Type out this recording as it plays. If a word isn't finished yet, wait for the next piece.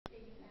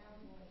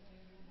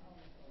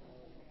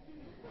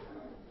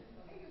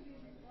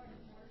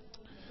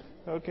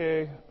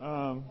Okay.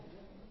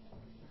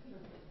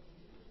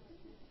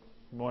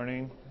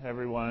 Morning,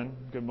 everyone.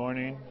 Good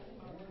morning.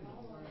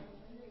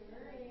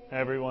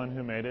 Everyone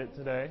who made it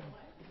today.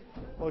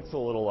 Looks a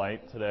little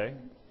light today.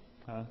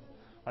 Huh?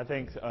 I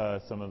think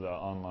some of the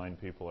online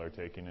people are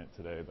taking it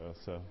today, though.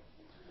 So,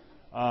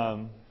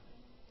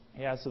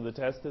 yeah. So the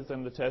test is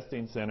in the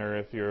testing center.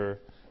 If you're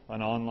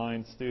an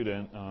online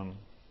student,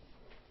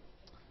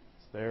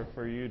 it's there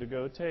for you to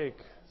go take.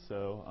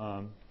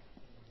 So,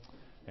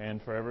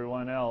 and for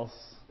everyone else,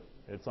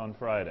 it's on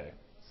Friday.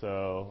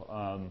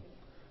 So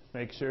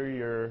make sure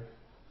you're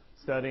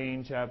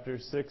studying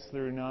chapters 6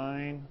 through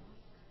 9,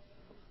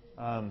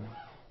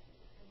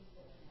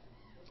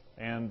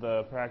 and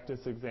the practice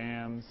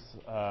exams,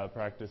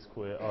 practice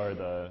quiz, or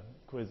the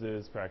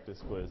quizzes,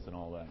 practice quiz, and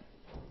all that.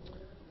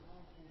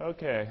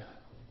 Okay,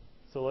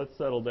 so let's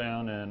settle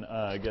down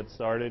and get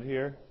started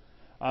here.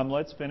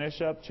 Let's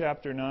finish up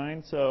chapter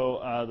 9.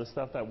 So the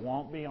stuff that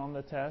won't be on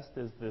the test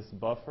is this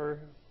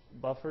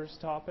buffers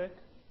topic.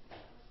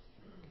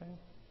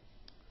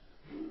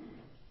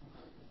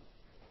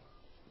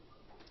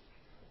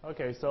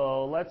 Okay,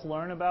 so let's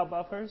learn about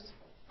buffers.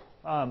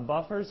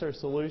 Buffers are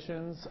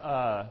solutions.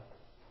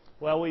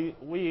 Well,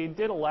 we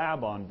did a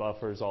lab on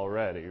buffers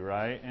already,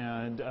 right?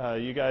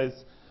 And you guys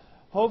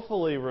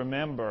hopefully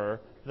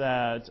remember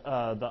that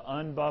the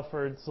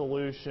unbuffered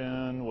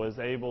solution was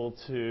able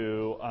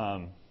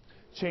to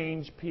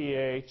change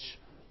pH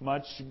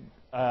much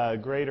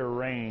greater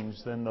range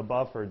than the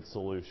buffered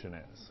solution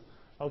is.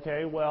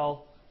 Okay,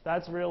 well,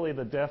 that's really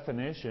the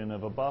definition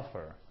of a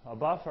buffer. A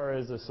buffer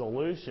is a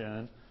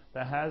solution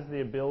that has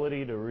the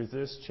ability to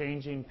resist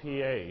changing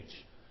pH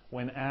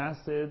when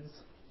acids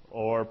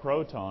or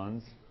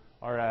protons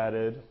are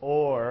added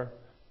or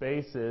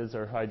bases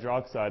or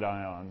hydroxide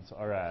ions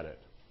are added.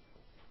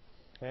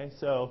 Okay,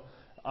 so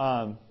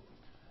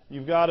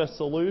you've got a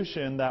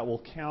solution that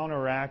will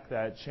counteract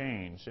that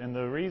change, and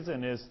the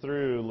reason is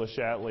through Le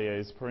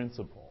Chatelier's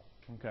principle.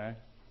 Okay,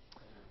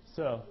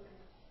 so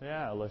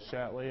yeah, Le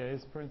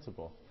Chatelier's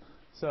principle.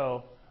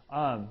 So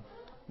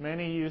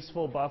many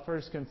useful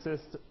buffers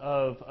consist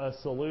of a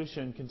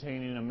solution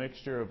containing a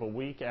mixture of a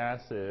weak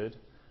acid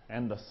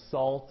and the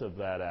salt of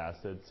that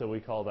acid, so we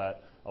call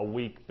that a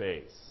weak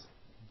base.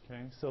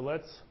 Okay, so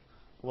let's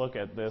look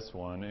at this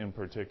one in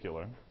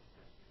particular.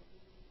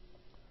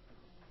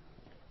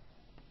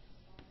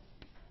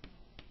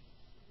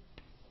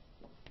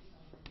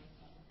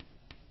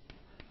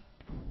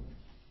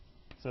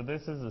 So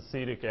this is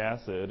acetic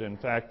acid. In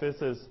fact, this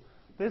is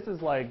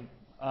like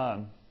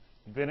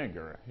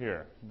vinegar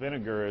here.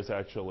 Vinegar is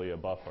actually a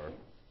buffer.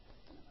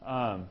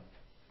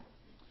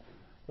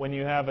 When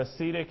you have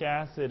acetic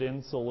acid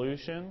in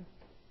solution,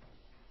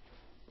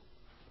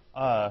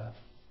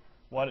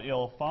 what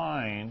you'll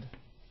find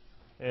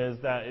is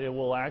that it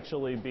will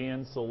actually be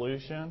in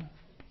solution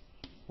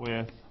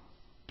with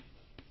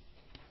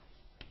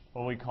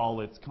what we call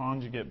its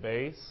conjugate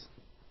base.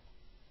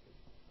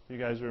 You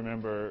guys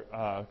remember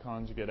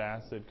conjugate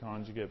acid,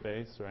 conjugate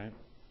base, right?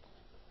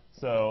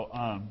 So,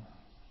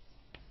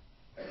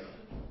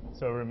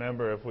 so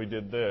remember if we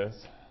did this,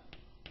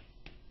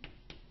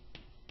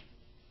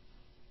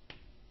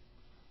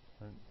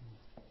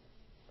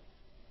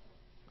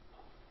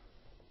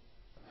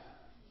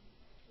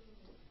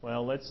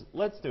 well,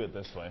 let's do it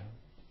this way,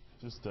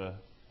 just to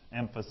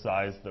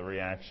emphasize the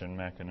reaction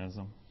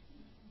mechanism.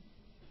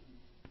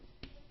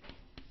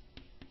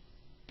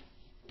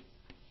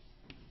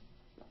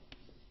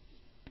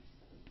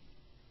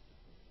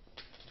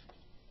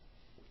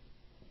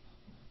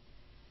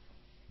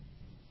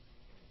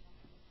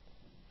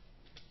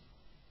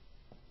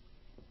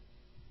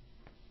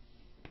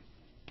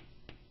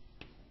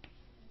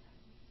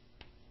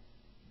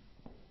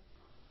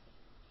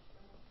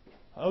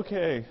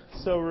 Okay,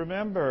 so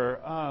remember,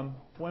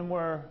 when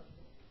we're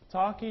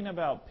talking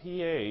about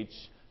pH,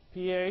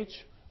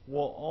 pH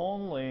will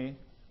only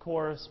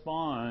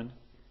correspond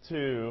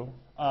to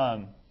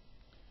a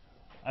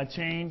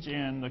change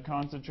in the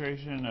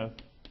concentration of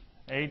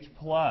H+,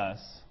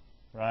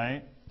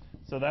 right?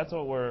 So that's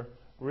what we're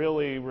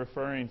really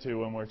referring to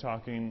when we're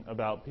talking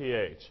about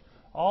pH.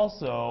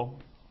 Also,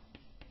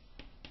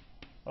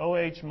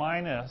 OH-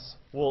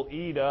 will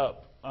eat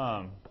up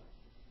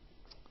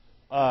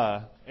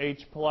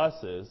H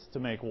pluses to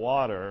make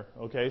water,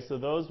 okay, so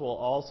those will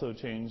also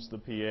change the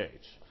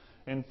pH.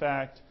 In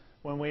fact,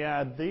 when we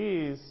add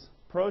these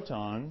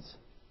protons,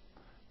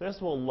 this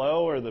will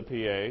lower the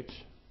pH,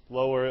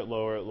 lower it,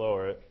 lower it,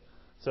 lower it.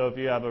 So if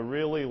you have a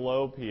really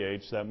low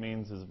pH, that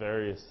means it's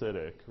very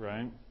acidic,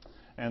 right?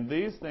 And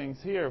these things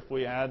here, if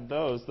we add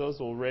those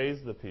will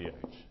raise the pH.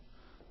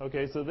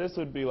 Okay, so this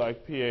would be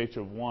like pH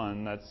of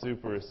 1, that's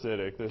super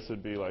acidic. This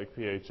would be like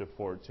pH of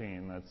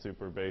 14, that's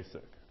super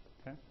basic.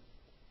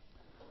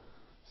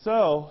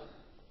 So,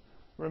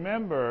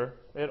 remember,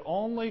 it'll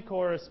only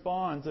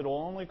correspond to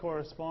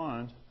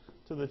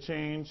the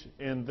change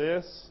in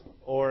this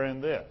or in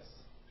this,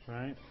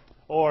 right?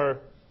 Or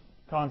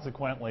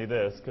consequently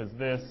this, because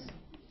this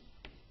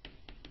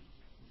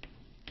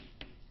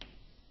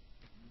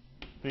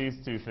these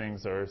two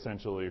things are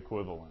essentially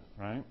equivalent,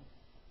 right?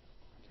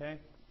 Okay.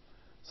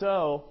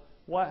 So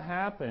what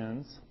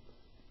happens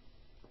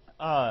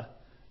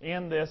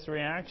in this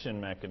reaction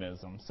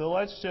mechanism? So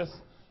let's just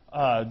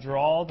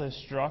draw the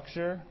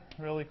structure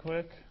really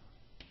quick.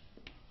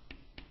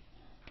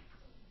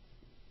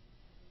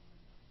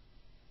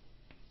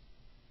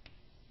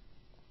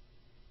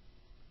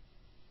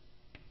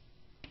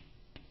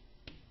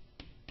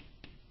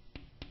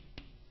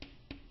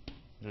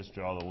 Just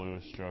draw the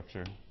Lewis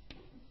structure.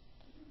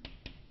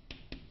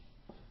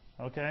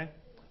 Okay,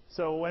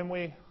 so when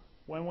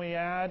we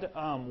add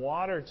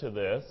water to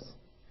this,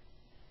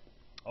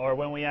 or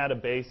when we add a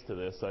base to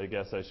this, I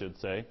guess I should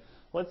say,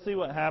 let's see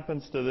what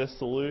happens to this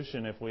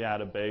solution if we add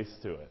a base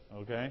to it.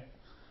 Okay,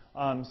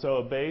 so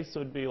a base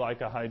would be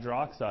like a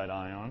hydroxide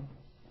ion.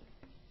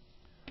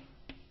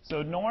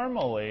 So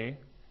normally,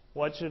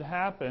 what should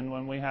happen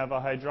when we have a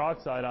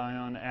hydroxide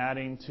ion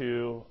adding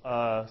to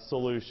a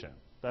solution?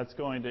 That's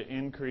going to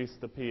increase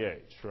the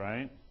pH,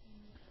 right?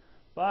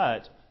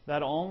 But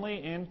that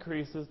only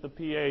increases the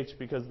pH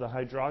because the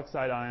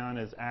hydroxide ion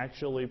is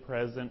actually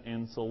present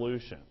in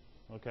solution,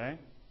 okay?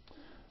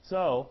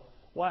 So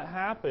what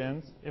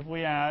happens if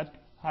we add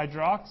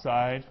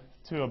hydroxide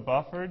to a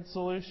buffered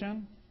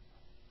solution?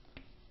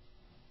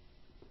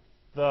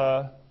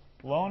 The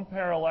lone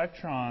pair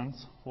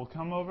electrons will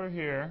come over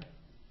here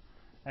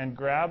and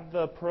grab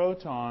the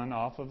proton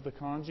off of the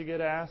conjugate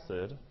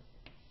acid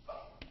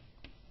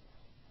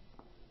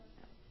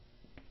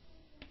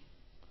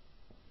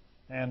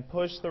and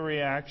push the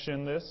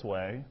reaction this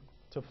way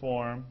to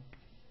form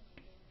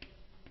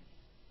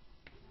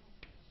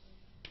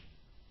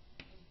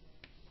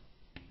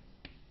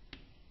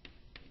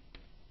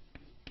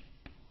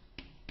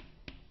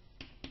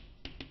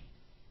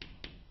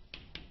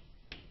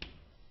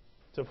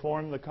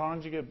the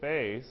conjugate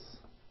base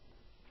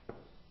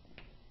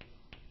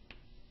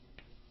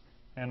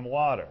and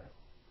water.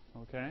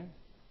 Okay?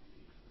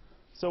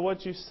 So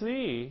what you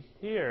see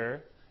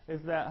here is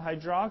that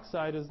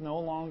hydroxide is no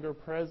longer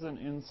present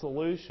in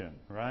solution,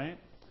 right?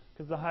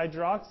 Because the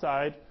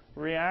hydroxide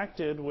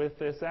reacted with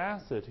this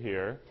acid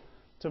here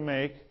to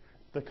make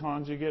the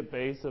conjugate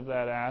base of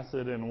that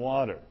acid in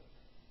water.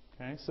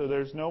 Okay, so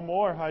there's no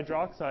more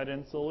hydroxide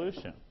in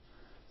solution.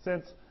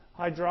 Since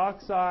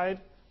hydroxide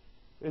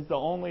is the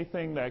only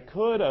thing that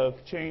could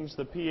have changed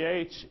the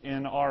pH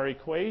in our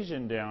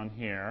equation down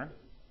here,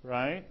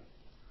 right?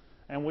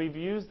 And we've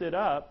used it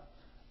up.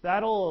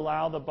 That'll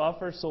allow the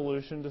buffer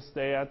solution to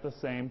stay at the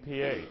same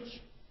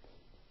pH.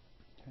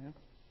 Okay.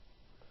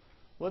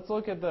 Let's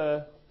look at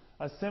a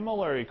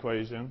similar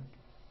equation,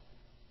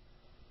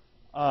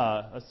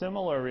 a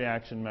similar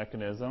reaction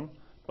mechanism,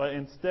 but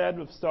instead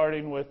of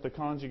starting with the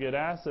conjugate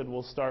acid,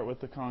 we'll start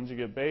with the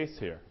conjugate base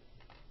here.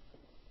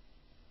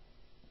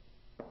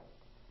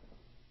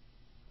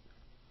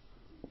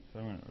 So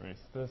I'm going to erase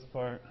this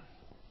part.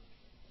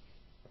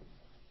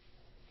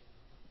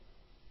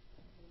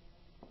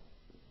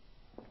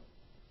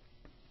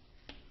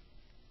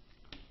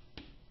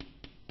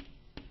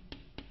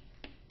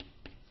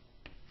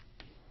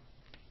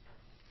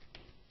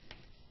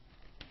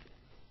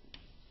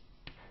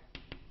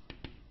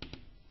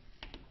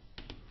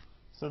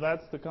 So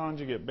that's the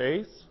conjugate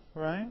base,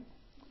 right?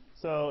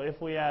 So if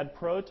we add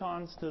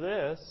protons to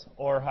this,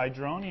 or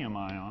hydronium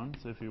ions,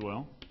 if you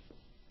will,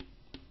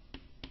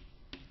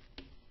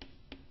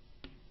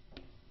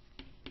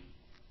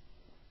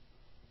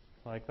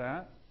 like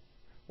that,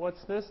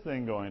 what's this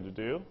thing going to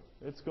do?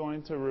 It's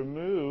going to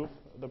remove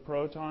the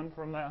proton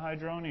from that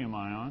hydronium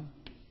ion,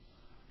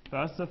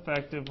 thus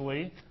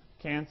effectively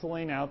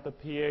canceling out the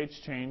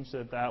pH change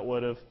that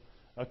would have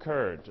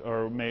occurred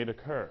or made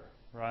occur,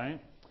 right?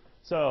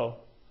 So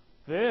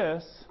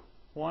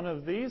one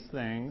of these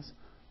things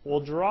will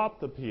drop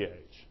the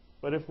pH.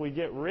 But if we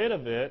get rid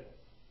of it,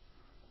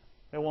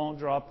 it won't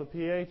drop the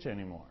pH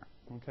anymore.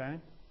 Okay?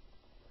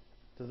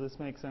 Does this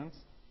make sense?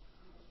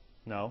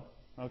 No?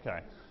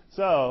 Okay.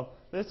 So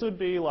this would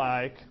be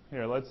like,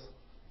 here, let's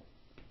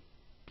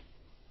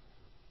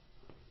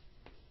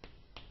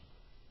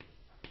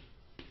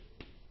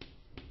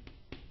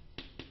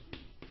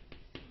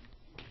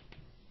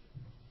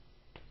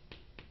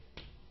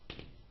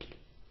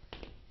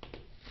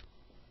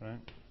right?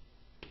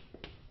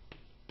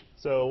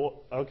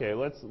 So, okay,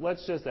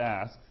 let's just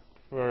ask,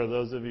 for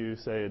those of you who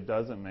say it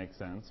doesn't make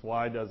sense,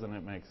 why doesn't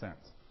it make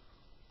sense?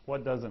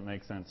 What doesn't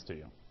make sense to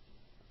you?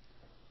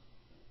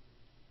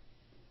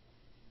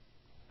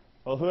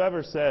 Well,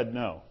 whoever said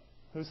no.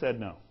 Who said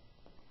no?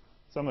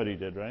 Somebody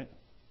did, right?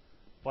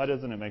 Why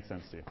doesn't it make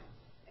sense to you?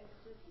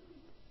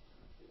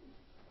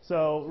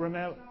 So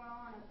remember,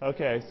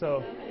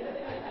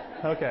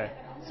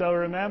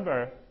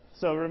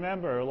 so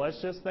remember,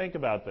 let's just think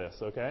about this,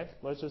 okay?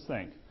 Let's just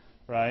think,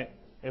 right?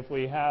 If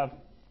we have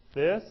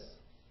this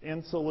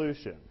in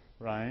solution,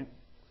 right,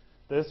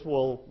 this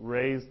will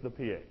raise the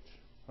pH.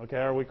 Okay,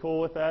 are we cool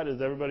with that?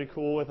 Is everybody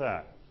cool with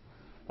that?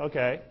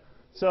 Okay,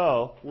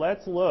 so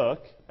let's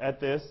look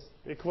at this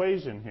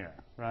equation here,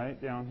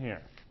 right, down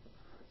here.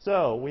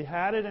 So we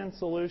had it in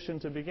solution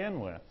to begin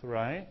with,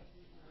 right?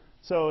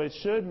 So it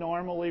should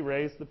normally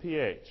raise the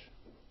pH.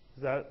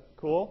 Is that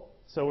cool?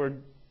 So we're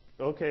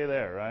okay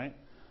there, right?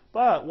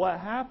 But what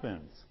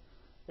happens?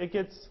 It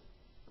gets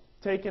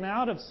taken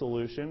out of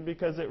solution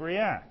because it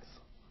reacts,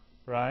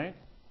 right?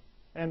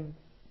 And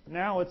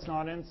now it's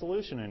not in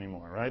solution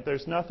anymore, right?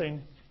 There's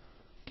nothing,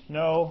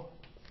 no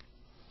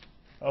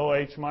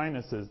OH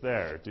minuses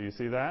there. Do you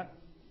see that?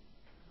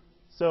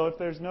 So if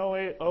there's no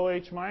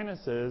OH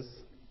minuses,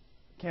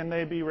 can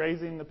they be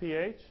raising the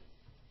pH?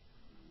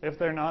 If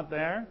they're not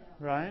there,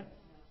 right?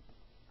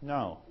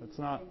 No, it's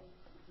not.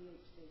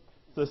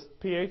 The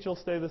pH will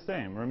stay the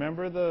same.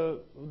 Remember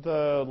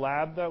the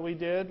lab that we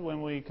did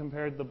when we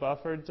compared the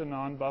buffered to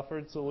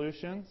non-buffered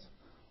solutions?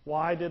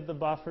 Why did the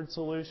buffered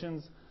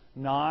solutions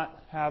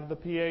not have the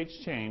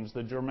pH change,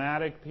 the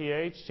dramatic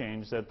pH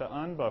change that the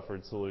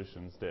unbuffered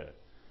solutions did?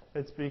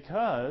 It's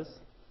because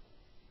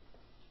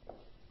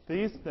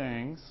these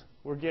things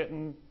were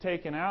getting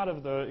taken out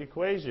of the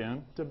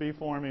equation to be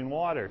forming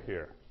water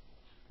here.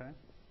 Okay?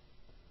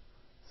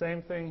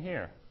 Same thing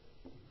here.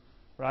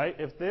 Right?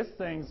 If this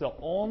thing's the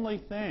only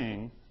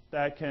thing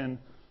that can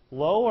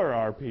lower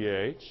our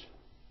pH,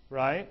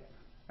 right,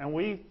 and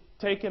we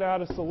take it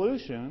out of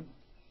solution,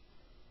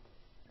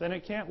 then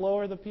it can't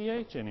lower the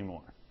pH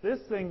anymore. This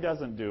thing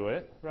doesn't do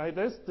it, right?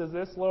 Does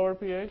this lower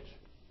pH?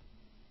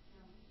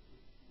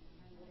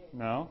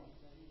 No?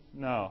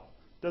 No.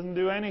 Doesn't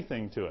do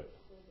anything to it.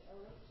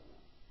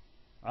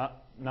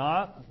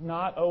 Not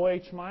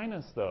OH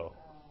minus, though.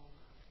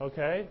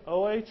 Okay?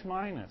 OH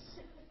minus.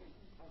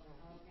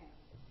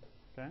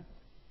 Okay?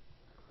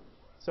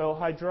 So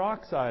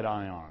hydroxide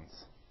ions.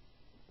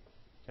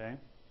 Okay?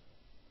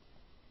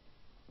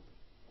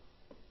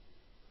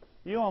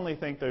 You only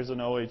think there's an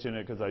OH in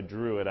it because I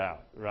drew it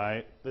out,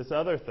 right? This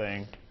other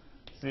thing,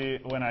 see,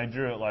 when I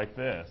drew it like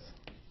this,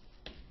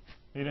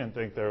 you didn't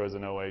think there was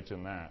an OH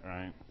in that,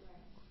 right?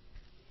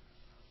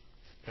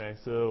 Okay,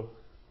 so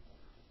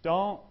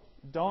don't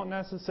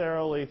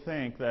necessarily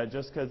think that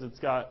just because it's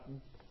got,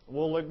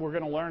 we're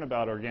going to learn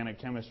about organic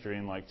chemistry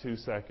in like 2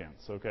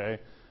 seconds, okay?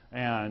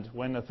 And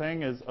when the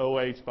thing is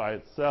OH by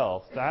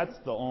itself, that's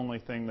the only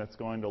thing that's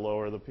going to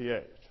lower the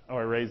pH,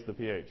 or raise the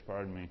pH,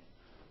 pardon me,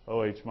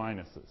 OH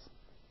minuses.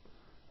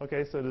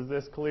 Okay, so does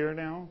this clear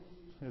now?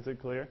 Is it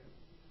clear?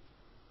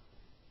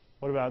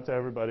 What about to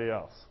everybody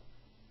else?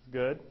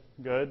 Good?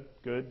 Good?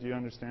 Good? Do you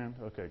understand?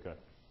 Okay, good.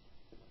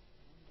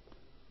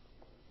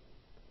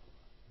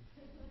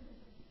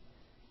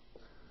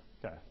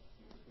 Okay.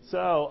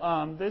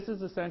 So this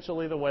is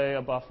essentially the way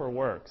a buffer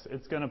works.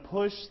 It's going to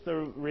push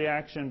the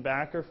reaction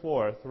back or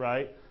forth,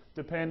 right,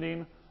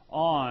 depending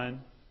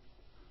on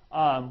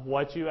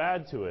what you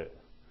add to it.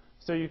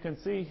 So you can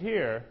see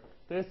here,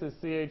 this is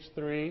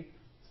CH3COOH,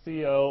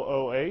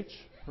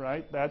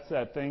 right? That's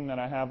that thing that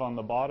I have on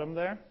the bottom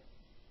there,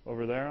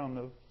 over there on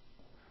the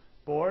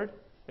board.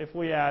 If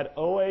we add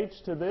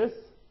OH to this,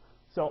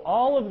 so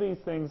all of these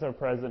things are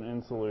present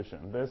in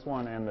solution, this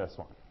one and this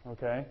one,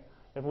 okay?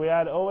 If we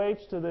add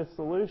OH to this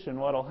solution,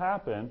 what will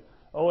happen,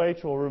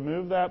 OH will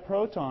remove that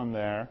proton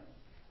there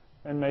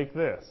and make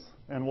this,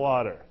 and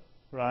water,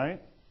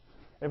 right?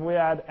 If we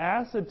add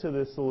acid to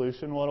this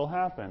solution, what will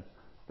happen?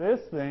 This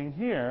thing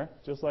here,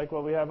 just like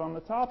what we have on the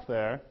top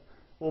there,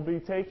 will be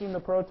taking the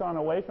proton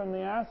away from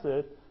the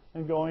acid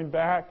and going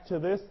back to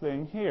this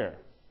thing here.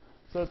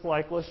 So it's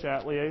like Le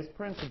Chatelier's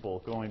principle,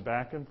 going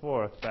back and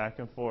forth, back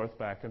and forth,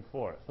 back and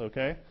forth,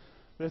 okay?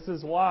 This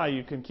is why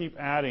you can keep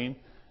adding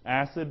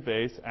acid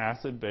base,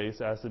 acid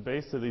base, acid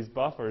base to these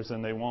buffers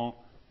and they won't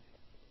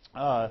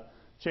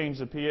change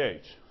the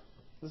pH.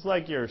 It's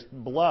like your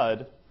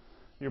blood.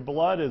 Your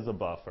blood is a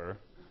buffer.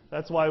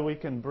 That's why we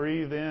can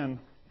breathe in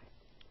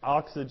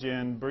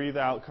oxygen, breathe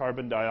out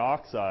carbon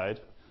dioxide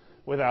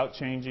without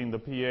changing the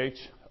pH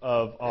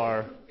of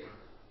our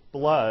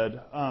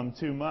blood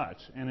too much.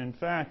 And in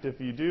fact, if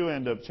you do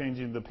end up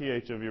changing the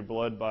pH of your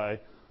blood by,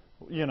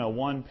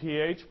 1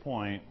 pH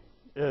point,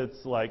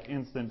 it's like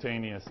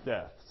instantaneous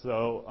death.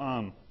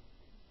 So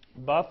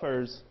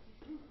buffers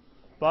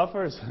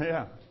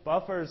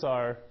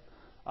are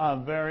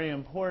very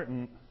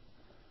important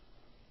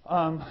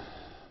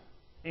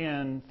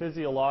in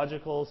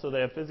physiological, so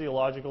they have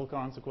physiological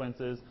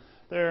consequences.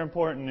 They're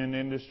important in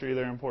industry,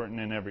 they're important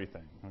in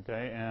everything,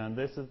 okay? And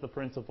this is the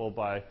principle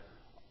by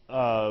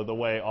the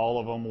way all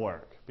of them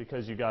work,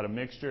 because you got a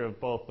mixture of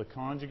both the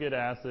conjugate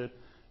acid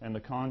and the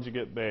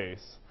conjugate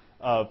base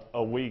of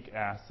a weak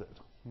acid,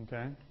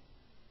 okay?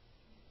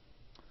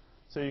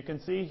 So you can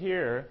see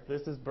here,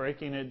 this is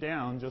breaking it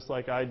down just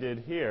like I did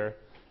here,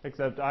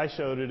 except I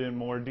showed it in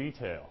more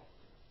detail.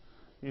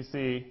 You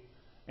see,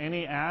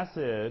 any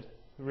acid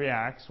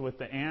reacts with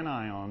the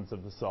anions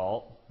of the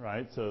salt,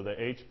 right? So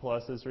the H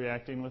plus is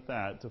reacting with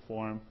that to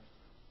form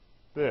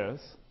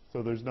this.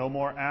 So there's no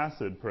more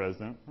acid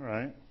present,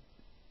 right?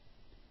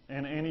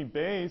 And any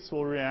base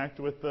will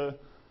react with the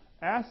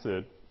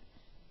acid,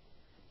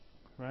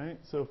 right?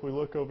 So if we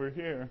look over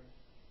here,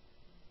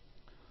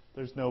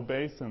 there's no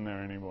base in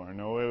there anymore,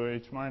 no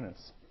OH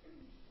minus.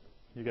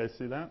 You guys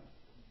see that?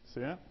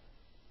 See it?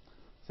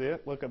 See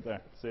it? Look up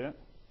there. See it?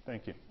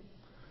 Thank you.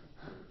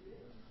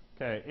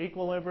 Okay,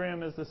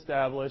 equilibrium is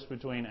established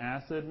between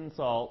acid and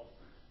salt,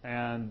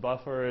 and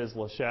buffer is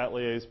Le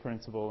Chatelier's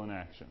principle in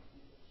action.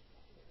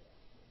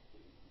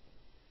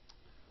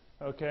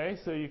 Okay,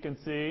 so you can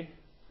see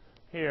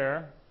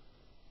here,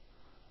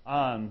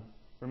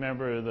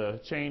 remember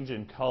the change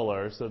in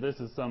color, so this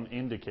is some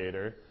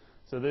indicator.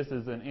 So this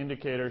is an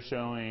indicator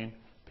showing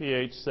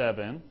pH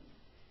 7.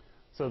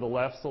 So the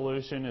left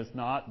solution is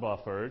not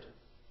buffered,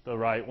 the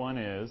right one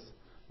is.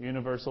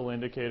 Universal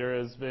indicator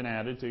has been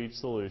added to each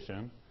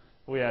solution.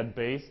 We add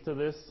base to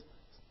this,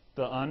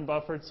 the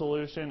unbuffered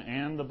solution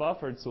and the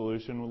buffered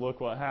solution, look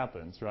what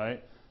happens,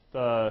 right?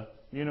 The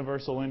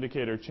universal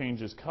indicator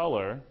changes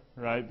color,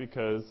 right,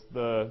 because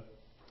the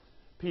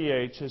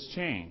pH has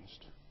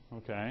changed,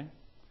 okay?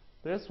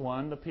 This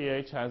one, the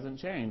pH hasn't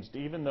changed,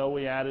 even though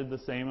we added the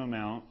same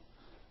amount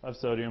of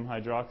sodium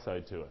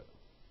hydroxide to it.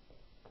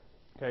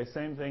 Okay,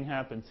 same thing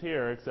happens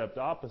here, except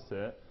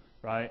opposite,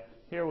 right?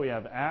 Here we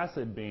have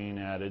acid being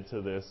added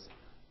to this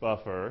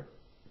buffer,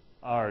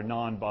 our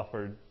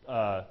non-buffered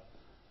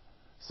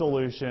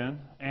solution,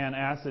 and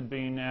acid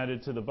being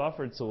added to the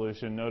buffered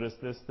solution. Notice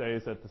this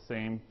stays at the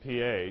same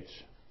pH.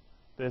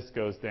 This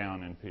goes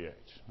down in pH,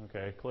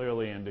 okay?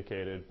 Clearly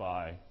indicated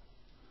by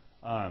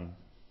the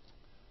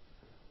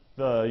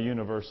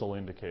universal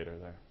indicator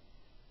there.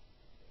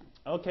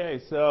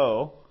 Okay,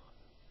 so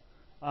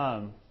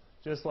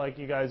just like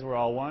you guys were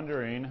all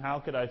wondering, how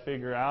could I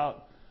figure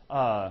out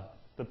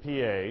the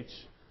pH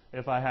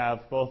if I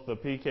have both the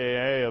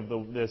pKa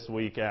of this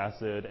weak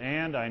acid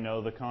and I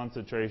know the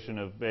concentration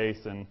of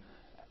base and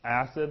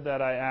acid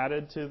that I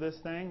added to this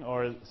thing,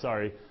 or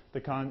sorry,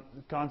 the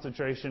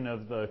concentration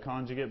of the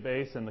conjugate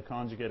base and the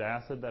conjugate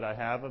acid that I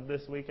have of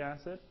this weak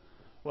acid?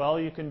 Well,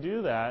 you can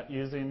do that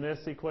using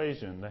this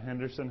equation, the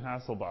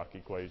Henderson-Hasselbalch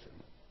equation.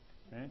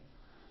 Okay?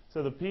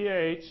 So the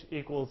pH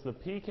equals the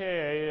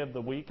pKa of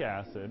the weak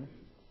acid.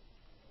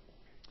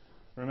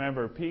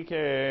 Remember,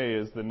 pKa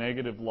is the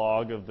negative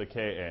log of the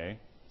Ka.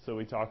 So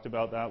we talked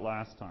about that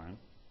last time.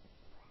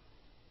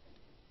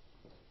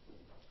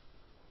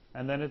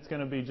 And then it's going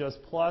to be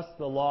just plus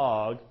the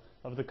log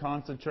of the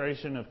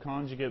concentration of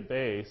conjugate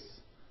base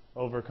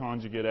over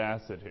conjugate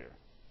acid here.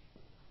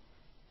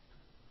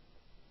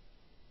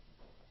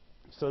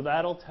 So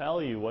that'll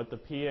tell you what the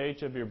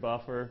pH of your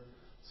buffer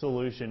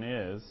solution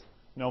is,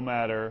 no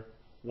matter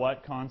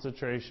what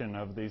concentration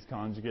of these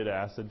conjugate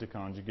acid to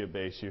conjugate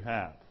base you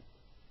have.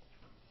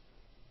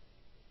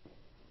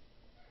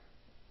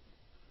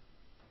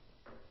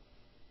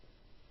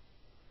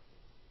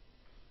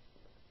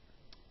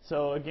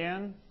 So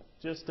again,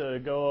 just to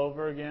go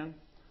over again,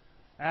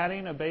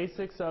 adding a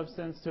basic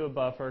substance to a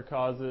buffer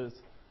causes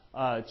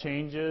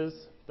changes.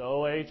 The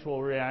OH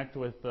will react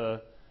with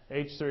the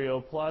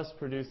H3O plus,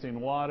 producing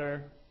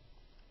water.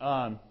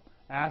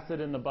 Acid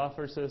in the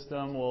buffer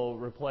system will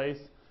replace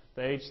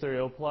the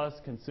H3O plus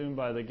consumed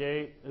by the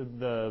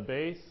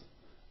base.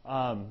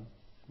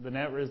 The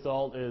net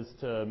result is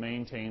to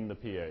maintain the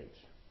pH.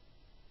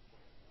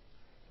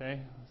 Okay,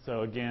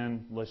 so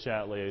again, Le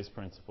Chatelier's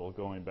principle,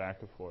 going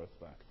back and forth,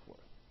 back and forth.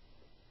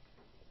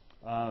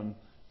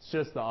 It's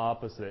just the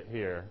opposite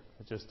here.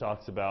 It just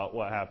talks about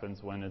what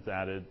happens when it's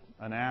added,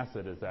 an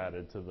acid is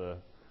added to the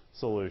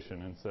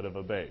solution instead of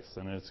a base,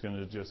 and it's going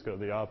to just go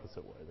the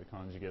opposite way. The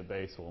conjugate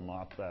base will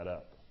mop that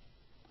up.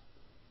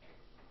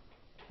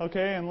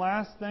 Okay, and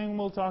last thing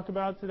we'll talk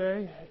about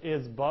today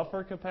is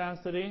buffer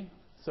capacity.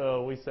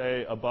 So we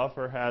say a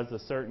buffer has a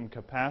certain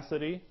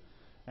capacity,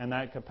 and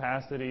that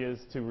capacity is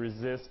to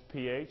resist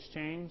pH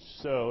change.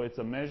 So it's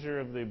a measure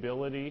of the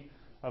ability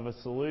of a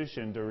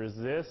solution to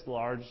resist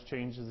large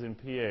changes in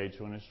pH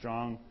when a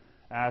strong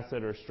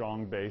acid or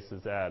strong base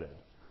is added.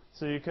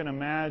 So you can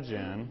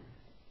imagine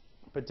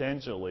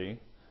potentially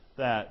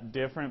that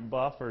different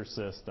buffer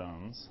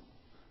systems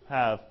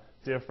have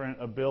different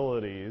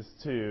abilities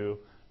to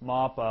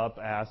mop up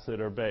acid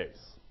or base.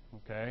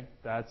 Okay?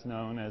 That's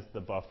known as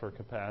the buffer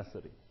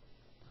capacity.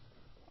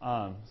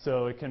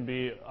 So it can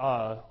be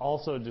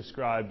also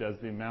described as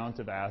the amount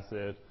of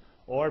acid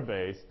or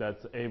base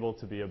that's able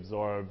to be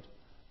absorbed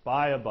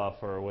by a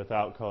buffer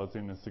without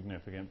causing a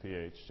significant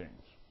pH change.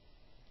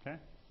 Okay?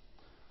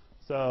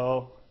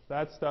 So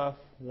that stuff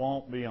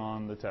won't be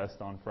on the test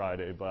on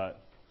Friday,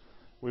 but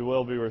we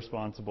will be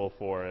responsible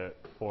for it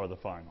for the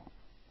final.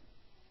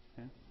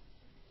 Okay?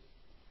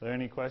 Are there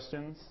any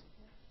questions?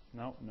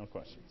 No? No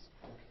questions.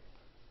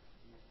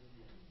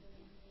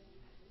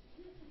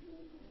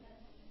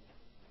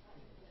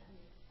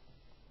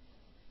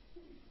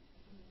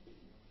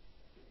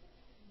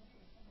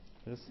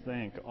 Just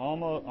think,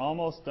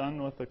 almost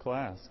done with the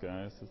class,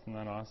 guys. Isn't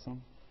that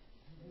awesome?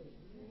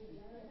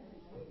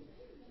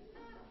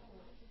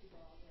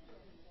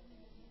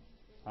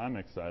 I'm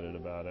excited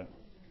about it.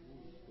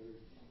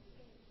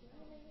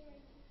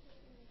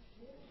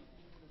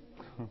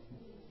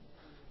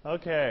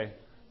 Okay,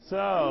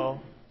 so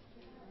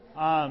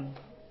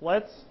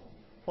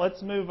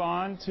let's move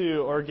on to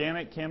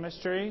organic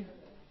chemistry,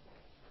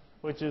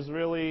 which is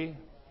really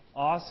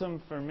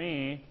awesome for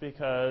me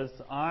because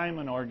I'm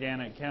an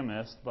organic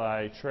chemist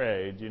by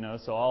trade, you know,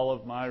 so all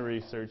of my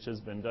research has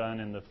been done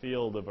in the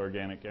field of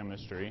organic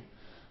chemistry.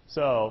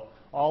 So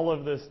all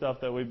of this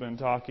stuff that we've been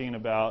talking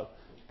about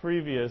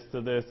previous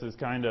to this is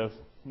kind of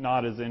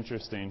not as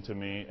interesting to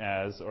me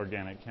as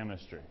organic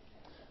chemistry.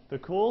 The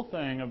cool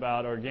thing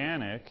about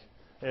organic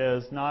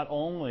is not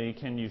only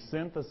can you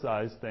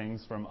synthesize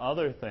things from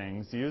other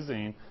things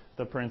using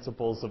the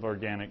principles of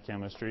organic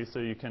chemistry, so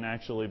you can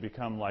actually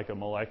become like a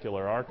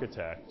molecular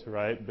architect,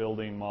 right,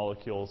 building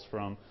molecules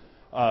from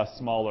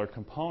smaller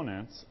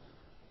components,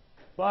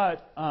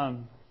 but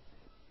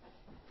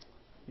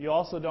you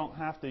also don't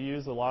have to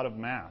use a lot of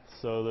math.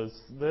 So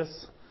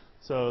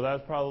so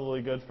that's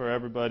probably good for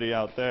everybody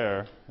out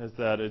there, is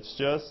that it's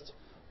just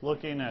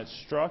looking at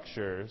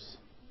structures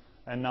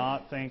and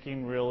not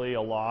thinking really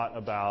a lot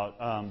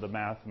about the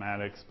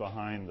mathematics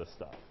behind the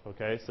stuff.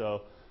 Okay,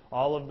 so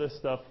all of this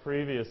stuff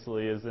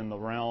previously is in the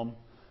realm,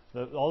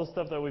 all the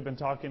stuff that we've been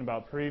talking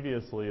about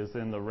previously is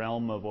in the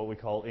realm of what we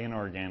call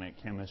inorganic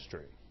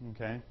chemistry.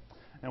 Okay,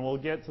 and we'll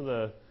get to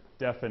the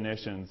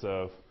definitions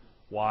of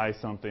why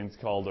something's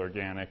called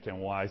organic and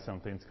why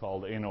something's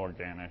called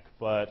inorganic.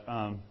 But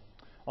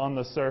on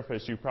the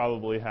surface, you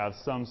probably have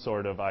some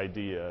sort of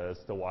idea as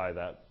to why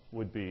that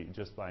would be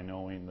just by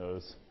knowing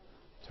those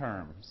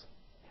terms.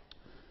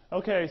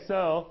 Okay,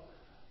 so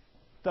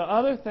the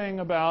other thing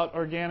about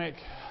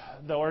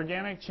the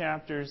organic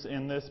chapters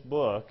in this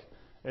book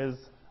is,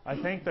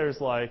 I think there's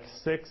like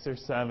 6 or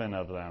 7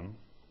 of them,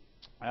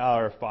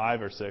 or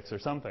 5 or 6 or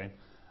something,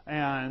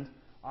 and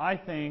I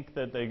think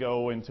that they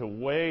go into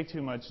way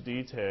too much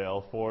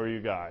detail for you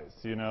guys.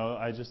 You know,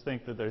 I just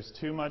think that there's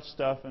too much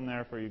stuff in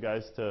there for you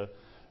guys to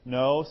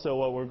know. So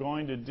what we're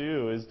going to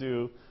do is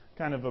do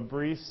kind of a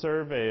brief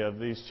survey of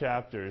these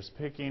chapters,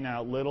 picking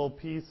out little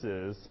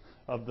pieces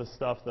of the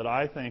stuff that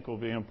I think will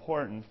be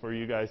important for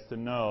you guys to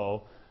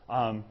know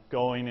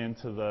going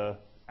into the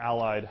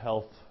allied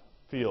health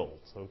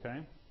fields. Okay?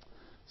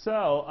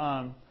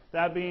 So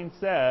that being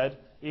said,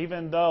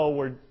 even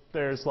though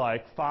there's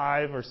like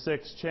 5 or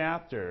 6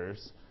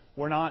 chapters,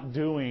 we're not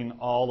doing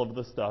all of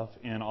the stuff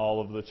in all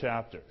of the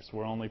chapters.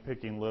 We're only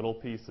picking little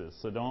pieces.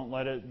 So don't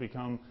let it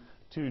become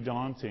too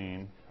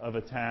daunting of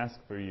a task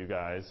for you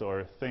guys,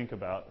 or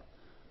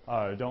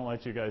don't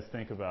let you guys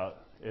think about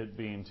it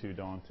being too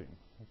daunting.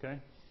 Okay?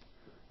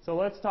 So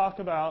let's talk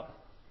about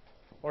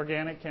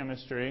organic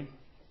chemistry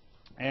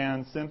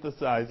and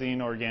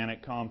synthesizing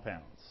organic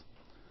compounds.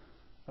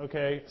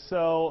 Okay,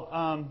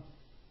 so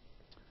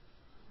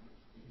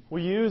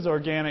we use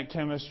organic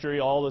chemistry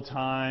all the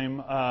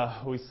time.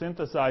 We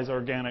synthesize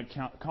organic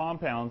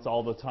compounds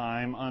all the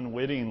time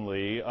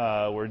unwittingly.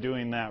 We're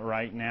doing that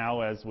right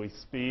now as we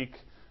speak.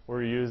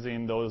 We're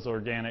using those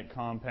organic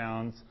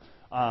compounds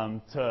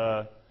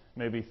to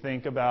maybe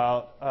think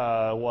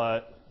about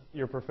what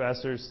your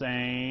professor's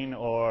saying,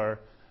 or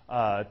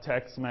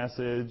text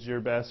message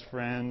your best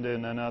friend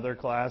in another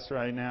class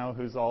right now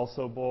who's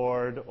also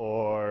bored,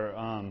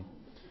 or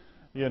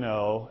you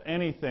know,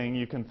 anything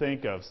you can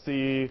think of.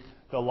 See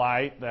the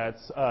light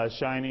that's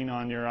shining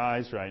on your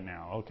eyes right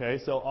now. Okay,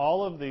 so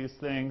all of these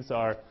things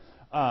are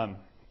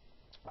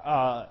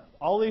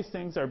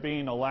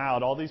being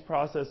allowed. All these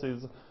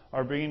processes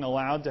are being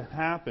allowed to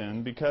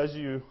happen because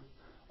you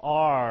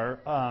are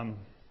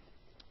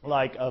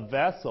like a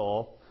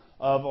vessel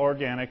of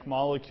organic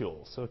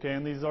molecules. Okay,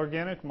 and these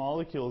organic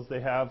molecules,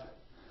 they have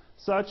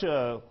such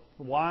a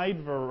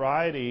wide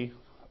variety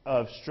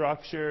of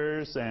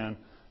structures and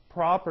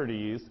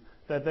properties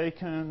that they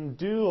can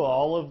do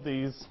all of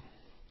these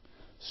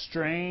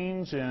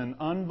strange and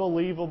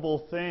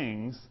unbelievable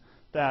things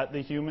that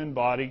the human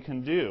body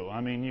can do.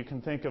 I mean, you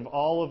can think of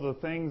all of the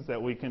things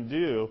that we can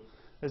do.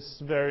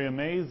 It's very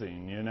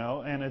amazing, you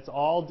know, and it's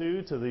all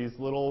due to these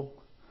little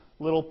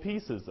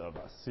pieces of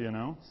us, you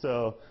know.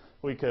 So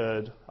we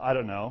could, I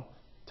don't know,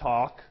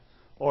 talk,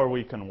 or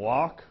we can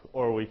walk,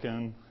 or we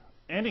can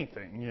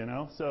anything, you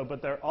know. So,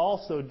 but they're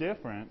all so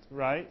different,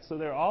 right? So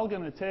they're all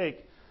going to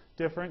take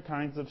different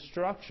kinds of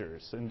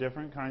structures and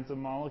different kinds of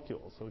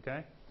molecules,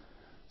 okay?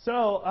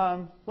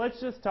 So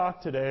let's just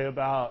talk today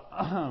about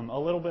a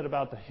little bit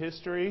about the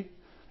history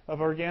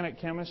of organic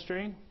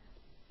chemistry.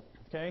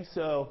 Okay,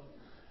 so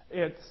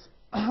it's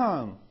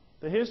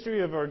the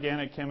history of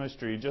organic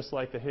chemistry, just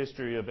like the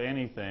history of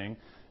anything,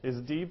 is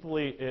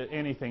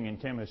anything in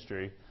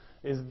chemistry,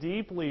 is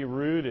deeply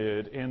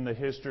rooted in the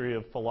history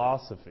of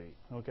philosophy.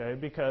 Okay,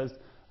 because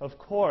of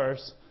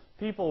course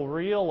people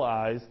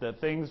realized that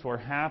things were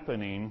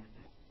happening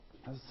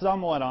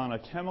somewhat on a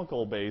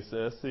chemical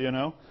basis, you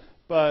know,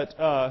 but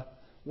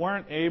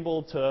weren't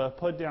able to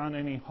put down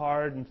any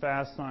hard and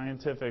fast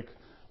scientific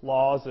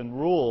laws and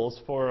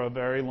rules for a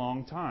very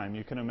long time.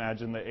 You can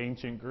imagine the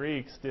ancient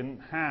Greeks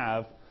didn't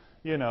have,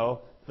 you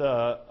know,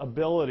 the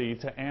ability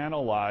to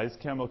analyze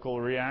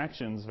chemical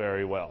reactions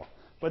very well.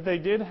 But they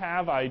did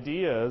have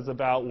ideas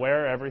about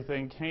where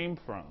everything came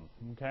from,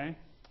 okay?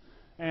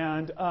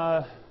 And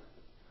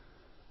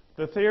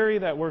the theory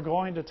that we're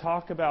going to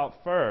talk about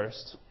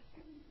first,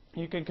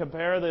 you can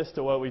compare this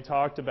to what we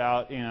talked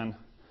about in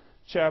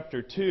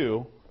chapter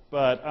 2,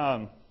 but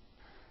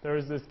there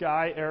was this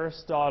guy,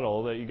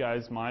 Aristotle, that you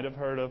guys might have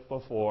heard of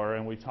before,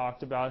 and we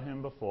talked about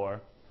him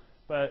before.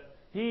 But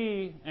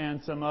he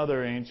and some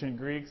other ancient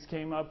Greeks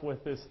came up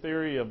with this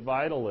theory of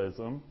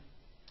vitalism.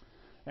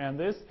 And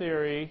this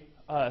theory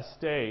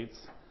states,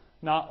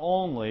 not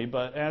only,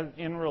 but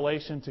in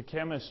relation to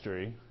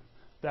chemistry,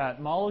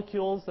 that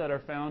molecules that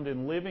are found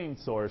in living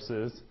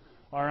sources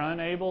are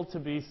unable to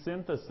be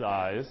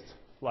synthesized,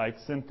 like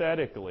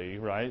synthetically,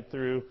 right,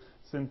 through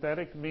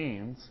synthetic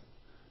means,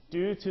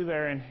 due to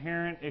their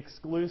inherent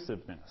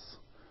exclusiveness.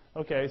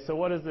 Okay, so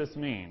what does this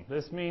mean?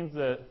 This means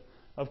that,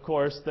 of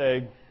course,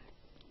 they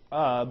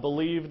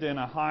believed in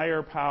a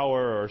higher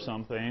power or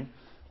something,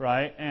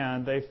 right?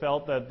 And they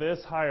felt that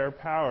this higher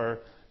power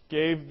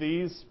gave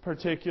these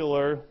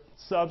particular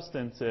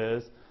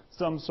substances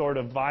some sort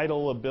of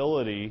vital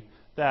ability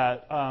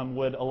that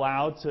would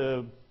allow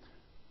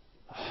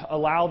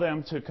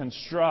them to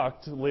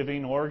construct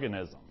living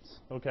organisms.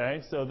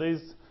 Okay, so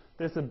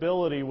this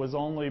ability was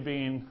only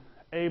being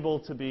able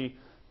to be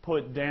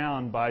put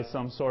down by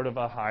some sort of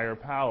a higher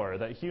power,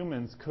 that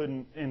humans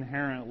couldn't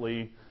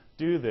inherently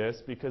do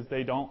this because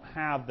they don't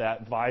have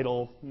that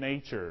vital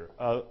nature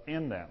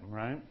in them,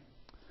 right?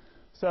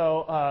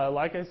 So,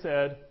 like I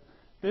said,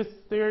 this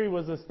theory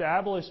was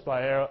established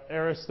by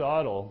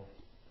Aristotle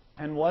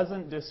and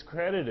wasn't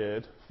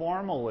discredited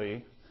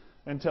formally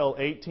until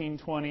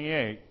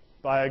 1828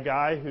 by a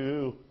guy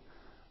who,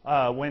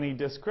 when he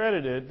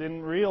discredited it,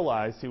 didn't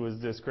realize he was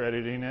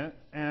discrediting it,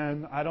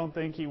 and I don't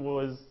think it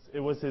was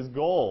his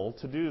goal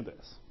to do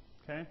this.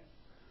 Okay?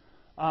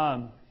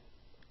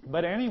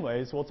 But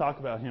anyways, we'll talk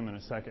about him in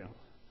a second.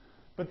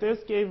 But this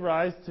gave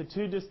rise to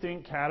two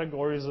distinct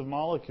categories of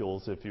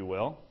molecules, if you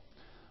will.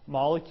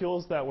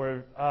 Molecules that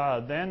were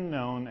then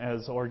known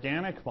as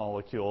organic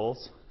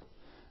molecules,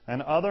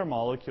 and other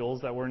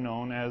molecules that were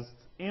known as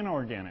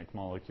inorganic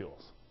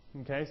molecules.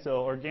 Okay,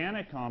 so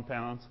organic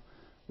compounds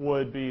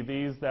would be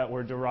these that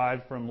were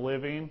derived from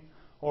living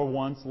or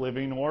once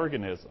living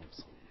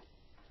organisms.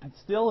 It's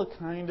still a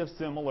kind of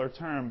similar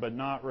term, but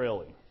not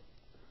really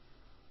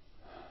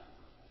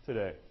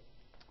today.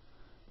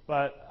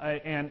 But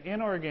and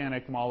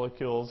inorganic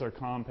molecules or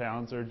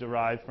compounds are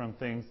derived from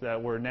things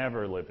that were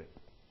never living,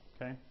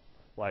 okay,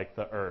 like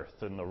the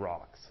earth and the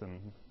rocks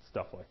and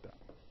stuff like that.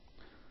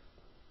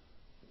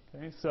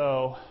 Okay,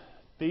 so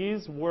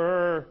these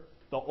were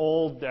the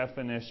old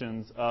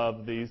definitions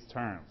of these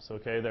terms.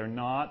 Okay, they're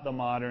not the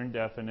modern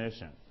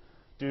definition,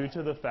 due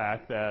to the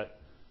fact that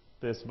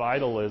this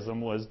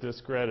vitalism was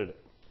discredited.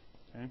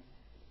 Okay,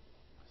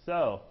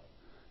 so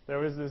there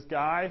was this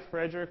guy,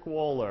 Frederick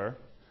Wohler,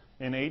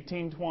 in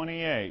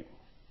 1828.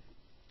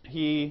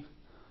 He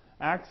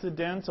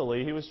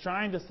was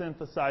trying to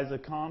synthesize a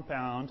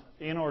compound,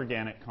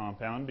 inorganic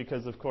compound,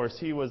 because of course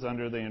he was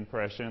under the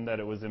impression that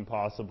it was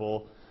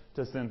impossible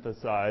to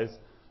synthesize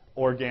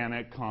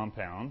organic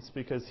compounds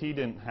because he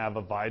didn't have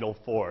a vital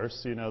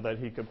force, you know, that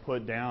he could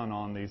put down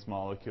on these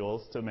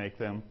molecules to make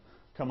them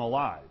come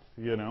alive,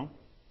 you know.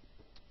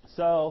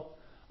 So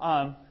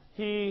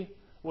he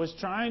was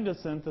trying to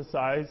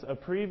synthesize a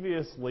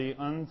previously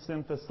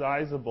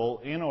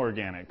unsynthesizable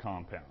inorganic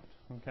compound.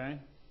 Okay,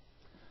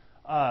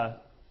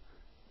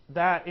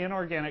 that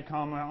inorganic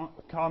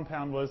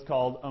compound was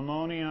called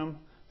ammonium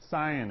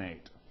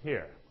cyanate.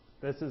 Here,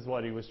 this is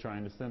what he was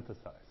trying to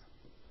synthesize.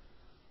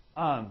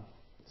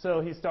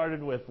 So he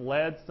started with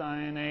lead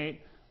cyanate,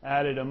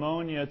 added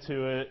ammonia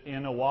to it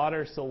in a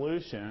water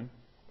solution,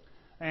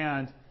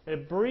 and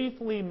it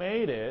briefly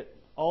made it,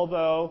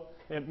 although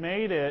it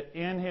made it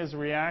in his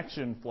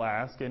reaction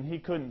flask, and he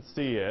couldn't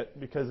see it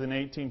because in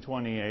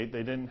 1828 they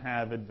didn't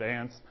have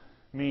advanced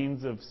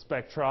means of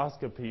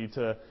spectroscopy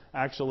to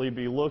actually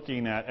be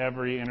looking at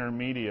every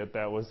intermediate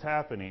that was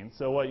happening.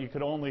 So what you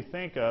could only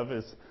think of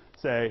is,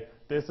 say,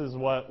 this is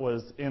what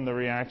was in the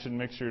reaction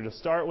mixture to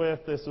start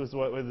with, this was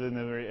what was in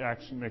the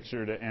reaction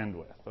mixture to end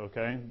with,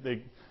 okay?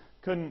 They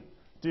couldn't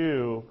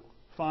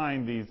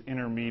find these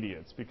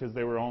intermediates because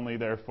they were only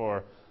there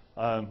for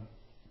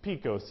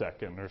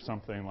picosecond or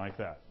something like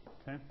that.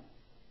 Okay?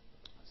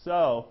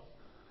 So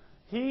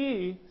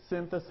he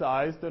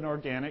synthesized an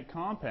organic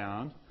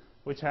compound,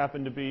 which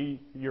happened to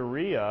be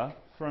urea,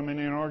 from an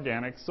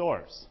inorganic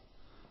source.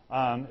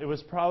 It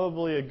was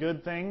probably a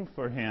good thing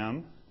for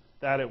him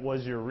that it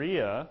was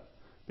urea,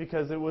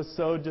 because it was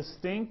so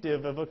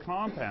distinctive of a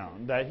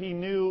compound that he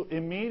knew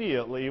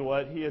immediately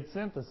what he had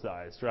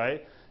synthesized,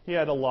 right? He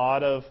had a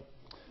lot of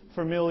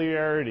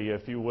familiarity,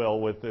 if you will,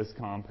 with this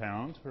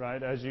compound,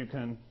 right? As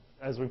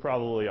we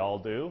probably all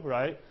do,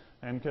 right?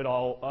 And could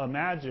all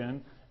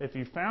imagine if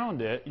you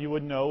found it, you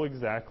would know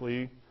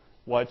exactly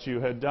what you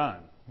had done,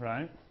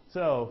 right?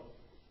 So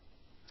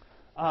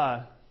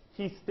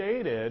he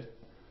stated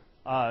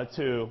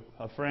to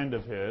a friend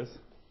of his,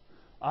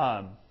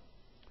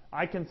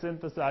 I can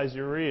synthesize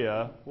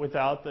urea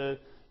without the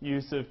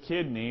use of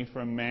kidney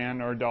from man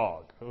or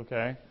dog,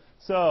 okay?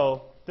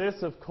 So this,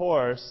 of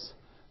course,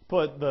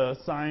 put the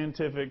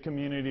scientific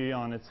community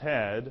on its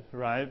head,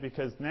 right?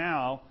 Because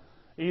now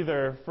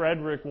either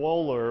Frederick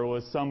Wohler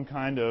was some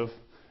kind of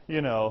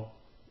you know,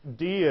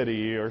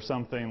 deity or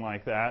something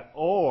like that,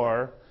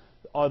 or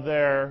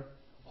their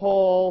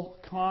whole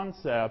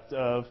concept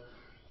of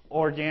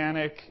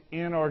organic,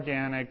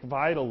 inorganic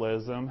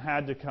vitalism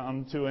had to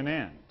come to an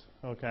end,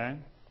 okay?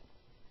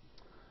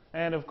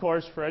 And of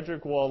course,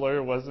 Frederick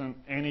Wohler wasn't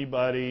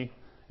anybody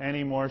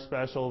any more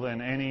special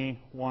than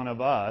any one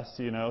of us,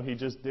 you know, he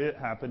just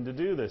happened to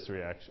do this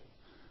reaction.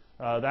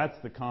 That's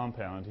the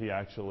compound he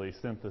actually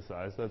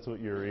synthesized. That's what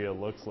urea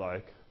looks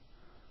like,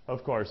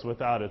 of course,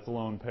 without its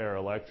lone pair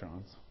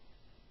electrons.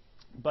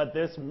 But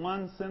this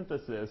one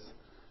synthesis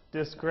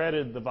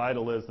discredited the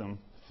vitalism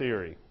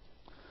theory.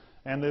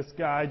 And this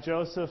guy,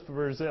 Joseph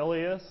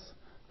Berzelius,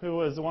 who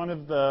was one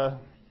of the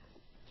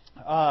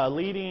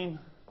leading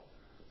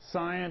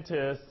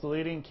scientists,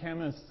 leading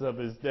chemists of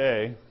his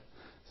day,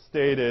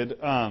 stated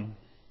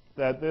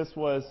that this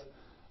was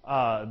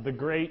the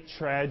great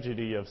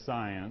tragedy of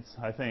science.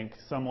 I think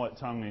somewhat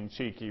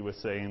tongue-in-cheek he was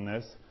saying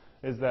this,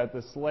 is that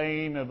the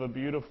slaying of a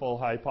beautiful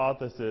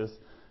hypothesis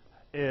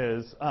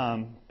is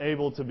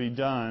able to be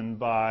done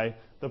by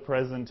the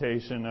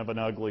presentation of an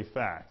ugly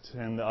fact.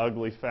 And the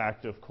ugly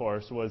fact, of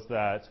course, was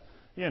that,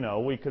 you know,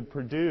 we could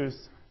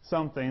produce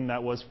something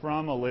that was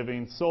from a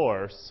living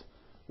source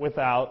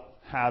without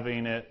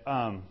having it,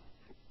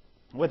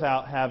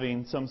 without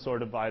having some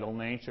sort of vital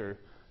nature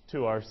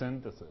to our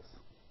synthesis.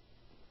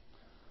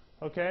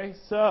 Okay,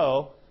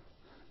 so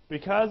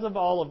because of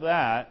all of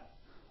that,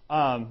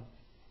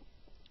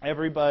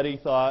 everybody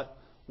thought,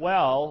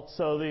 well,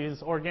 so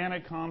these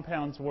organic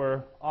compounds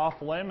were off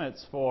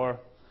limits for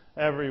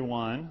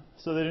everyone,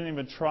 so they didn't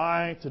even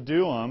try to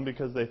do them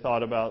because they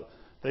thought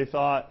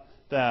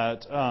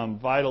that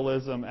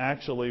vitalism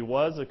actually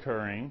was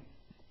occurring.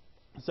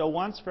 So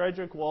once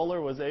Frederick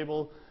Wohler was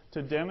able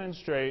to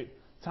demonstrate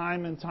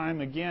time and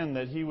time again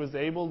that he was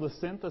able to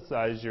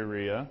synthesize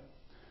urea,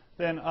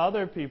 then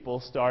other people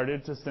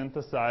started to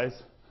synthesize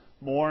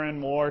more and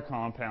more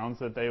compounds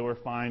that they were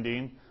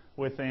finding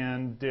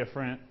within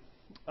different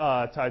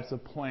types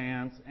of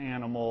plants,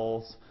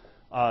 animals,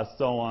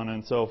 so on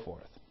and so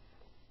forth.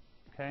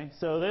 Okay,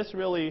 so this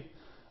really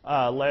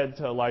led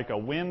to like a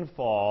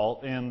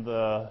windfall in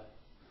the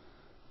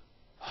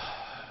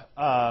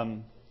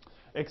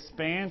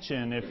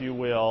expansion, if you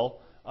will,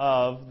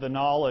 of the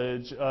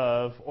knowledge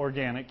of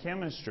organic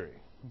chemistry.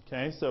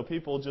 Okay, so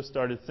people just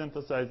started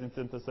synthesizing.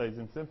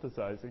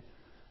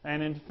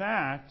 And in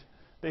fact,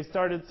 they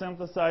started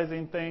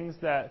synthesizing things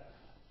that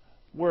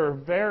were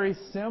very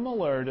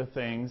similar to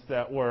things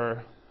that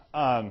were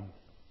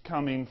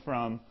coming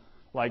from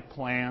like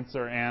plants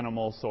or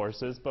animal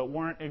sources, but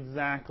weren't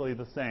exactly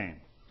the same.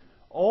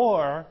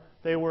 Or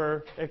they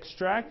were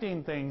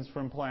extracting things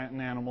from plant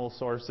and animal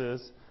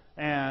sources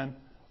and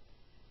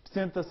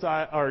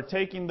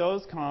taking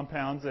those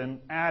compounds and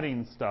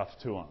adding stuff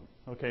to them.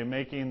 Okay,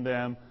 making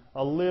them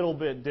a little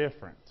bit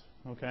different.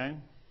 Okay,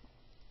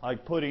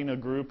 like putting a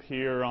group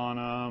here on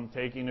them,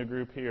 taking a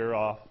group here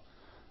off.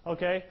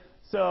 Okay,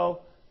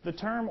 so the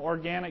term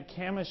organic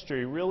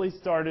chemistry really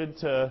started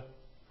to,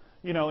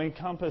 you know,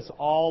 encompass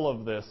all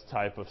of this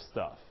type of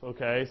stuff.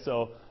 Okay,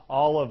 so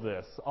all of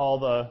this, all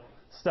the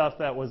stuff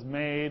that was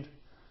made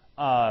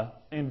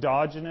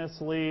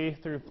endogenously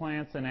through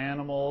plants and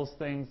animals,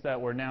 things that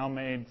were now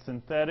made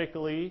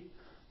synthetically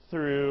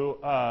through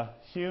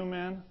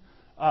human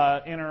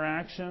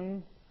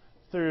interaction,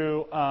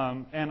 through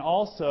and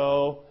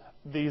also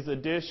these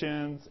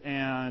additions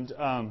and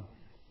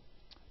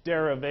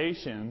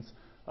derivations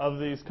of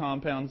these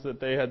compounds that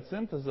they had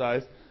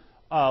synthesized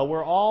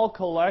were all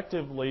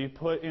collectively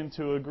put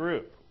into a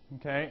group.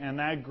 Okay, and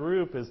that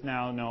group is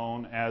now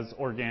known as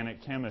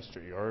organic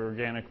chemistry or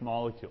organic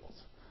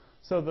molecules.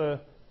 So the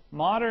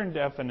modern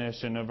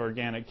definition of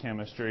organic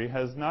chemistry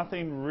has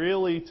nothing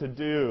really to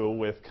do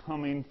with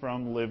coming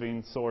from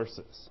living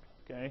sources.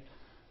 Okay,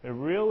 it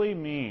really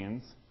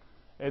means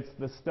it's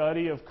the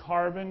study of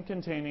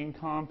carbon-containing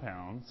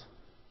compounds,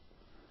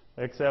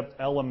 except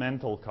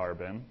elemental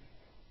carbon.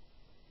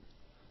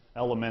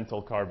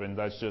 Elemental carbon,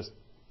 that's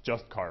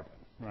just carbon,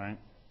 right?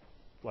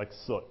 Like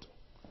soot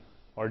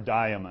or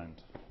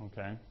diamond,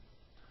 okay?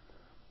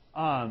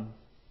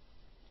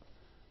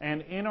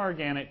 And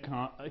inorganic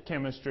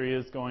chemistry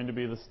is going to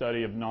be the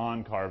study of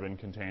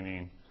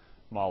non-carbon-containing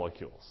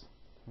molecules,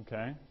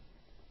 okay?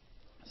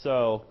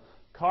 So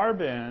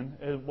carbon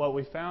is what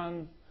we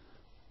found.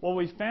 What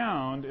we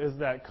found is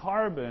that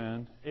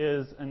carbon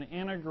is an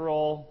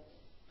integral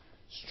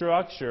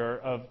structure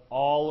of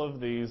all of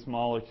these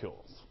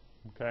molecules.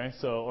 Okay,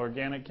 so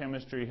organic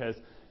chemistry has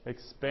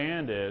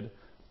expanded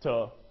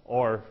to,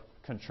 or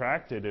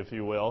contracted, if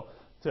you will,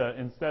 to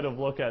instead of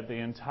look at the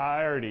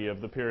entirety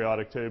of the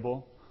periodic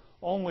table,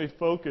 only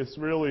focus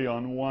really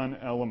on one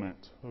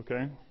element.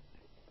 Okay.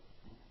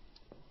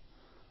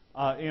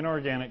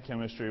 Inorganic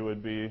chemistry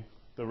would be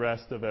the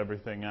rest of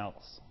everything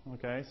else.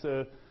 Okay,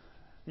 so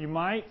you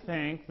might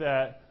think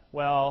that,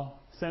 well,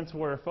 since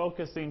we're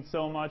focusing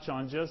so much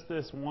on just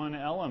this one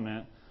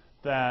element,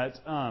 that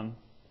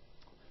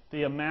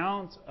the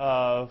amount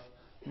of,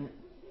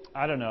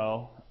 I don't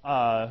know,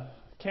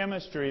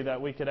 chemistry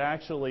that we could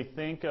actually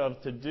think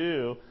of to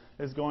do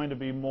is going to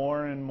be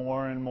more and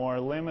more and more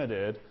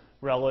limited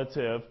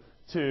relative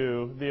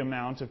to the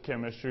amount of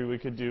chemistry we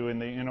could do in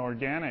the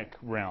inorganic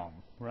realm,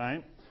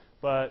 right?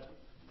 But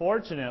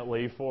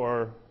fortunately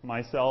for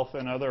myself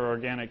and other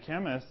organic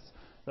chemists,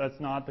 that's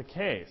not the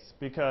case,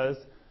 because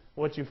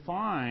what you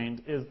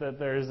find is that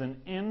there's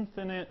an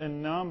infinite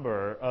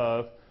number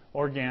of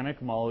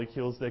organic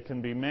molecules that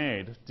can be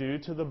made due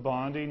to the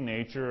bonding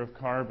nature of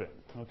carbon,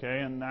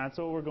 okay? And that's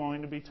what we're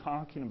going to be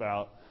talking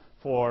about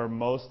for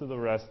most of the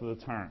rest of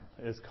the term,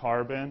 is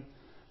carbon,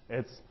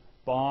 its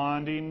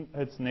bonding,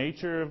 its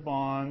nature of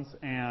bonds,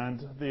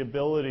 and the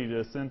ability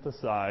to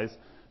synthesize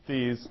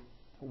these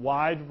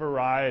wide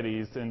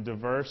varieties and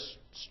diverse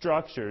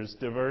structures,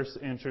 diverse,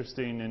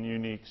 interesting, and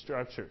unique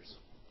structures.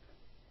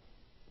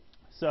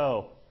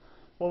 So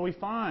what we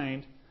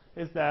find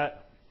is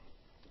that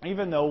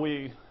even though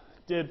we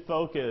did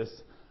focus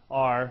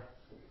our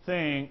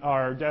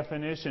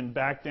definition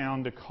back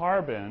down to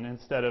carbon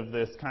instead of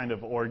this kind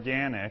of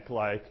organic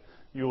like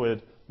you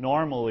would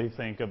normally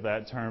think of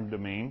that term to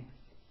mean,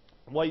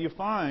 what you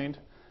find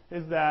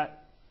is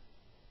that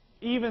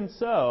even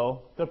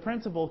so, the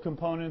principal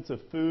components of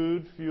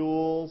food,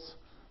 fuels,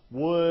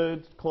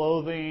 wood,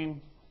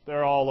 clothing,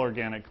 they're all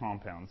organic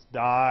compounds.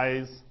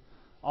 Dyes,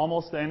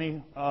 almost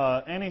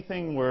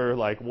anything we're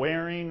like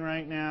wearing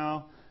right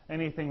now,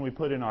 anything we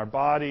put in our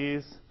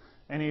bodies,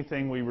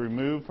 anything we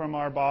remove from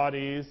our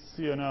bodies,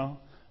 you know,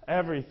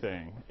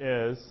 everything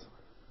is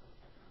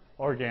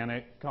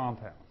organic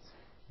compounds,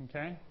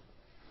 okay?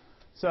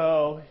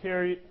 So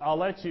here, I'll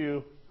let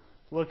you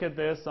look at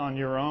this on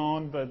your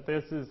own, but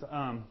this is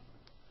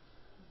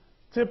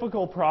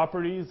typical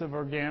properties of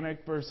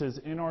organic versus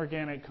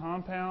inorganic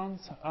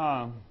compounds.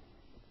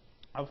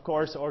 Of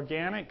course,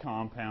 organic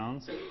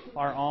compounds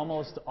are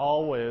almost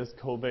always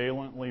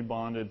covalently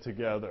bonded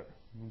together,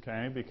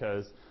 okay?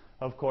 Because,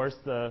 of course,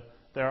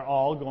 they're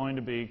all going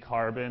to be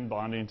carbon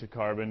bonding to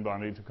carbon,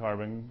 bonding to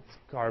carbon,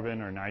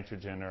 carbon or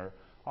nitrogen or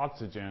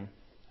oxygen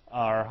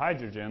or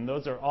hydrogen.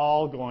 Those are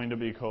all going to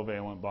be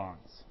covalent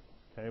bonds.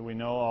 Okay, we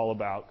know all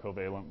about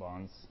covalent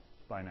bonds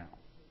by now.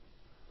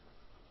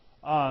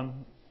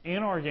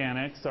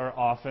 Inorganics are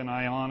often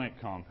ionic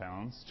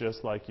compounds,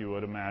 just like you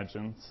would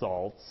imagine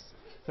salts,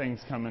 things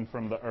coming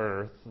from the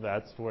earth.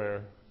 That's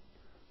where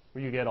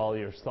you get all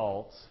your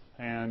salts.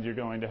 And you're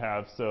going to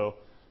have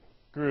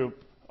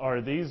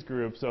these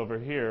groups over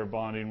here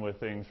bonding with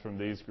things from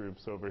these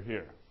groups over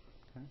here.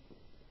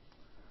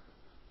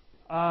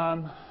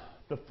 Okay.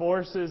 The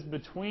forces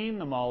between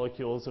the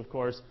molecules, of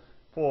course,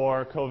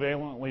 for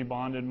covalently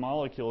bonded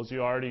molecules,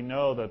 you already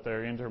know that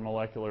their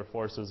intermolecular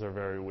forces are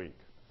very weak.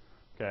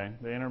 Okay?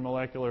 The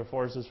intermolecular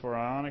forces for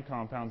ionic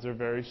compounds are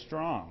very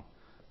strong.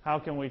 How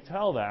can we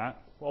tell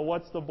that? Well,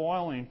 what's the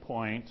boiling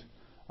point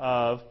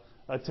of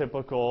a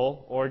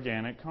typical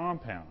organic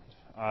compound?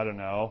 I don't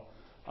know.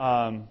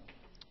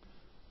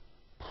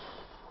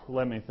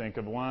 Let me think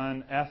of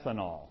one.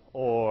 Ethanol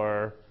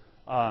or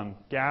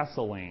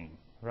gasoline,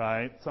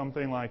 right?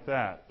 Something like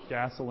that.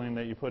 Gasoline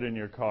that you put in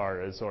your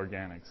car is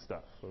organic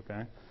stuff,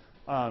 okay?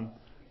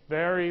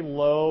 Very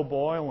low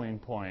boiling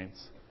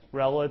points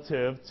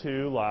relative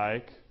to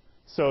like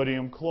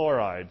sodium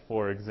chloride,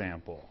 for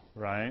example,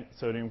 right?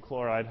 Sodium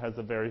chloride has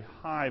a very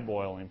high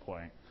boiling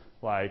point,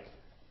 like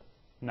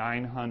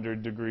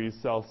 900 degrees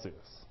Celsius.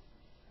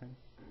 Okay?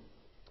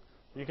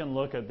 You can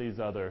look at these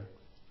other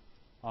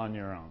on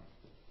your own.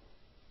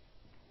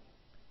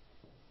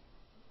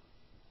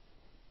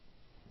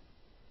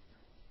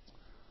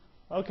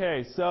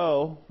 Okay,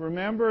 so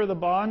remember the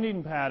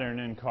bonding pattern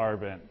in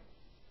carbon.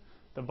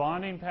 The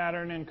bonding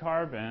pattern in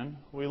carbon,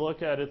 we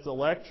look at its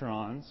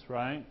electrons,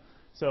 right?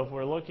 So if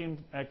we're looking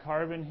at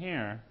carbon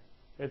here,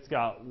 it's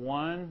got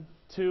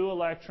 2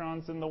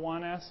 electrons in the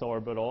 1s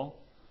orbital,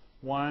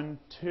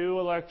 2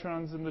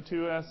 electrons in the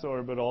 2s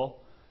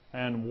orbital,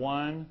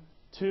 and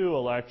 2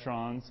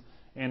 electrons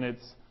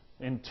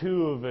in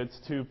 2 of its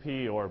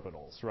 2p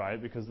orbitals,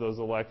 right? Because those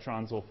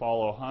electrons will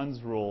follow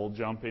Hund's rule,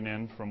 jumping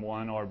in from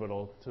one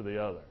orbital to the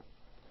other.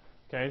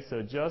 Okay,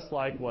 so just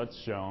like what's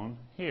shown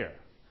here.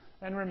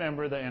 And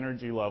remember, the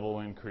energy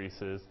level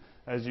increases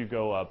as you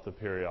go up the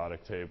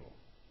periodic table.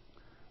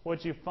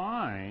 What you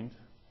find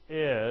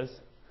is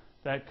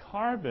that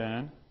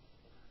carbon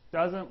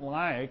doesn't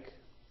like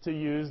to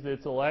use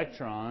its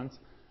electrons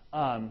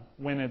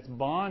when it's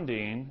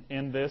bonding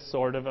in this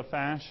sort of a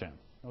fashion,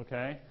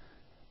 okay?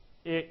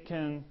 It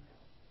can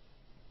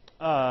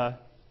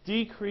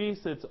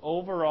decrease its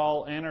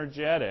overall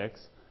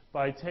energetics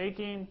by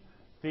taking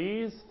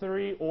these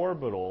 3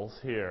 orbitals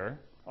here,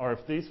 or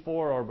these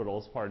 4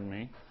 orbitals, pardon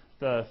me,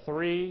 the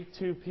 3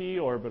 2p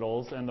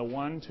orbitals and the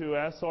 1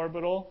 2s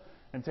orbital,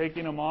 and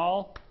taking them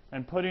all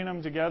and putting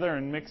them together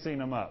and mixing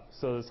them up.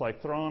 So it's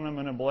like throwing them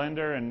in a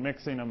blender and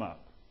mixing them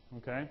up,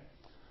 okay?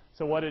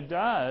 So what it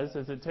does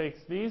is it takes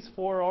these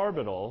 4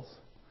 orbitals,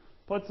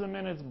 puts them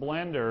in its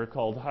blender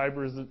called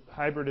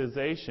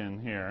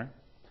hybridization here,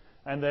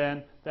 and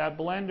then that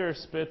blender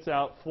spits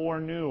out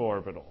 4 new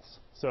orbitals.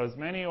 So as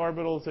many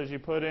orbitals as you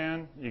put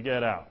in, you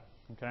get out,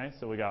 Okay,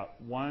 so we got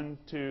 1,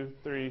 2,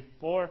 3,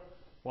 4,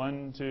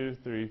 1, 2,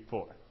 3,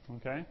 4.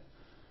 Okay?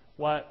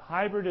 What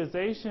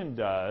hybridization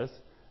does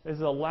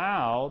is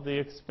allow the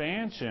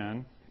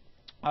expansion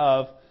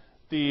of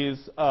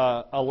these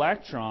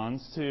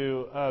electrons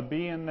to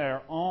be in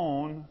their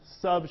own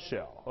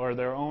subshell, or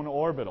their own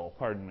orbital,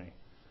 pardon me.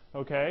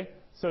 Okay?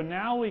 So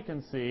now we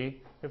can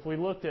see, if we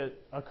looked at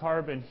a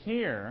carbon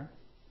here,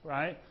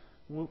 right,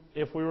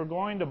 if we were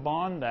going to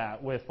bond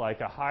that with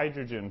like a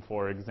hydrogen,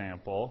 for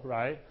example,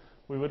 right,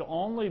 we would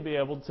only be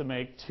able to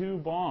make 2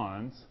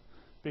 bonds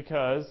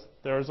because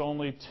there's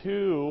only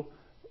 2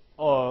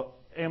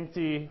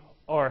 empty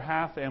or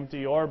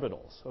half-empty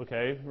orbitals.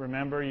 Okay?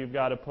 Remember, you've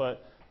got to put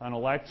an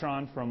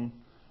electron from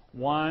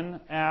one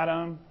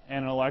atom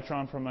and an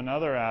electron from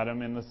another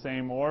atom in the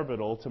same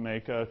orbital to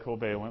make a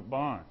covalent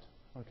bond.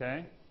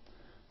 Okay?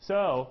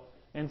 So,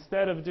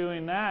 instead of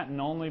doing that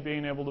and only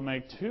being able to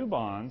make 2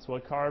 bonds,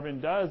 what carbon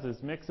does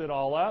is mix it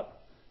all up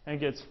and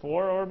gets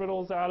 4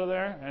 orbitals out of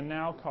there, and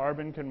now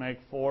carbon can make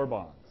 4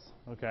 bonds.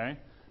 Okay?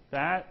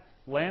 That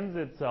lends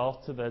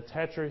itself to the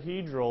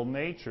tetrahedral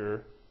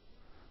nature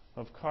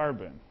of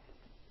carbon.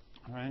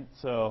 All right?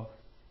 So,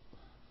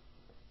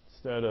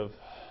 instead of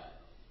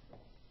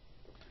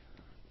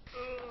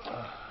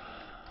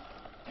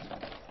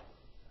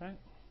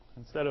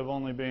Instead of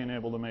only being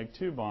able to make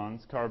 2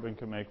 bonds, carbon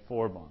can make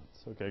 4 bonds.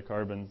 Okay,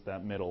 carbon's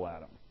that middle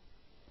atom.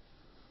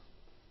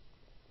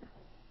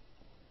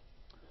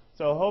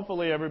 So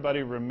hopefully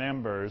everybody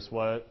remembers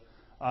what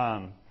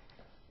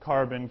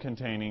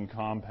carbon-containing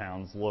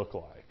compounds look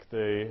like.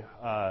 They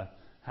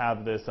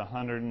have this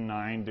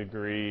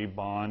 109-degree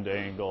bond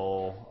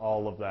angle,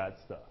 all of that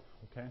stuff.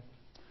 Okay.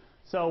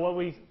 So what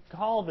we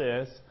call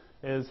this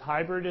is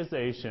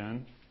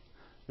hybridization.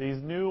 These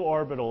new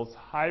orbitals,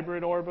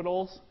 hybrid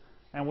orbitals,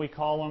 and we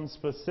call them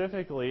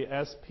specifically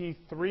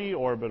sp3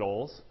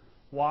 orbitals.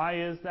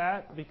 Why is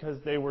that? Because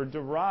they were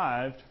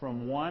derived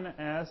from 1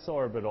 s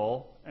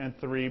orbital and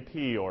 3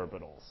 p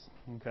orbitals.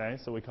 Okay,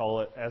 so we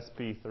call it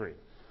sp3.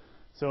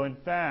 So in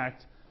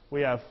fact,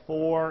 we have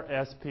 4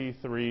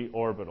 sp3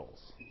 orbitals.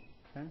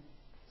 Okay,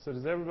 so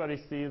does everybody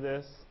see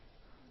this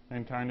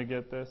and kind of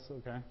get this?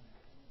 Okay.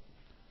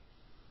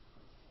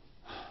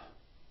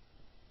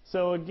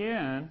 So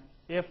again,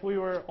 if we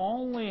were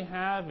only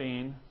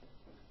having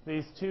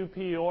these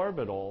 2p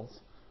orbitals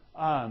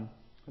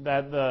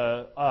that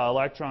the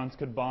electrons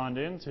could bond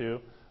into,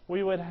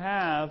 we would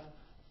have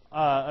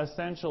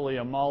essentially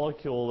a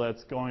molecule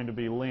that's going to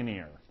be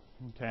linear.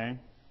 Okay?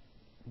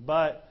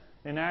 But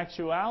in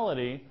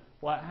actuality,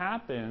 what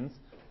happens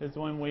is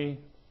when we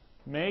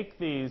make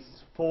these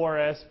 4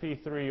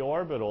 sp3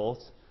 orbitals,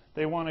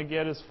 they want to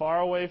get as far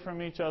away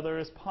from each other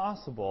as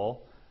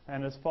possible,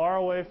 and as far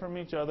away from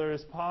each other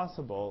as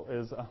possible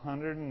is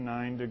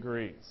 109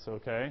 degrees.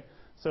 Okay?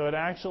 So it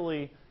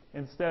actually,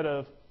 instead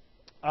of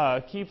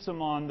keeps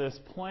them on this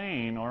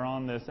plane or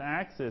on this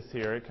axis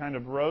here, it kind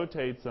of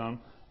rotates them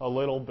a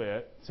little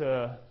bit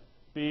to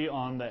be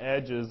on the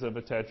edges of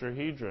a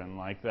tetrahedron,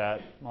 like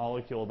that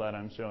molecule that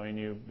I'm showing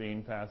you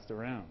being passed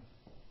around.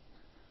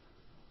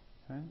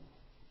 Okay?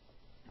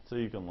 So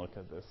you can look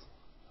at this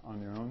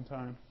on your own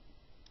time.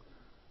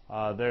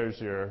 There's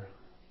your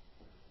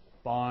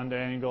bond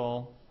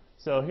angle.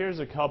 So here's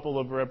a couple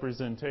of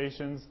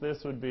representations.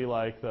 This would be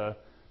like the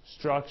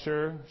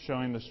structure,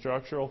 showing the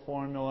structural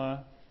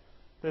formula.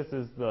 This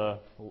is the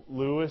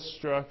Lewis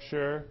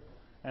structure.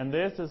 And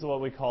this is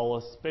what we call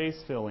a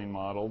space-filling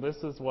model. This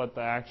is what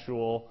the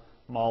actual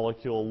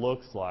molecule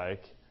looks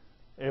like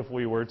if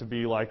we were to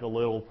be like a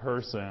little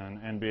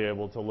person and be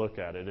able to look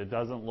at it. It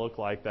doesn't look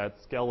like that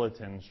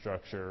skeleton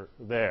structure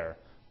there.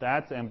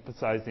 That's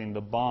emphasizing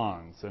the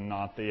bonds and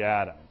not the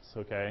atoms,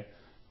 okay?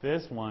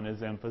 This one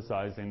is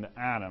emphasizing the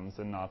atoms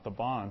and not the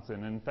bonds.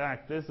 And in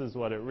fact, this is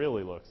what it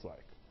really looks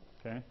like,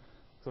 okay?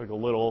 It's like a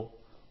little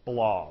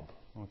blob,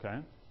 okay?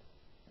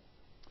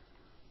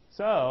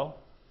 So,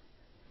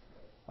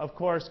 of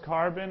course,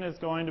 carbon is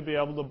going to be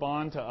able to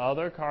bond to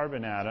other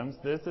carbon atoms.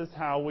 This is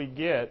how we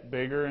get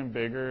bigger and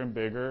bigger and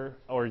bigger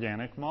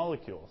organic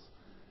molecules.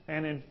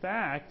 And in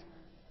fact,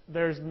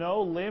 there's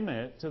no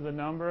limit to the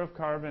number of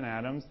carbon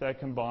atoms that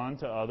can bond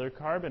to other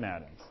carbon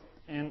atoms.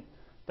 And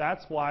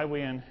that's why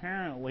we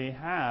inherently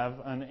have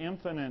an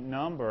infinite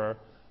number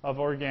of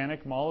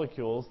organic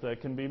molecules that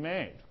can be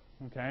made.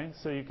 Okay?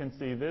 So you can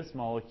see this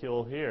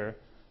molecule here.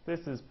 This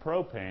is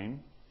propane,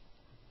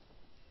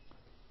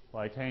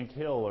 like Hank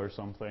Hill or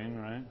something,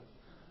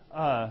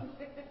 right?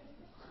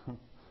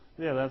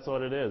 Yeah, that's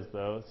what it is,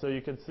 though. So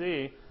you can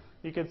see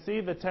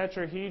the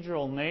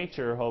tetrahedral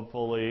nature,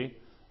 hopefully,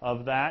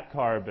 of that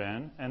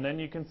carbon, and then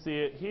you can see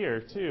it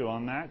here, too,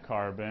 on that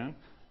carbon,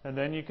 and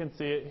then you can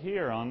see it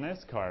here on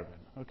this carbon.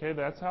 Okay,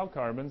 that's how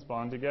carbons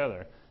bond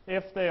together,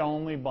 if they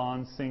only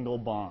bond single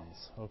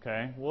bonds.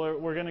 Okay,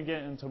 we're going to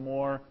get into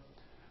more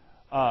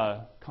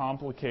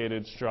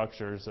complicated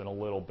structures in a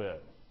little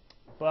bit,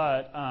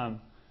 but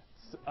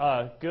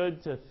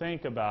good to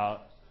think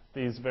about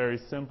these very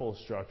simple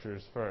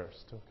structures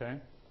first. Okay,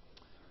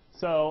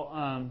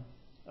 so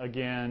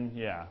again,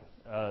 yeah,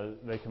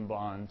 they can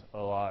bond a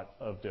lot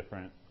of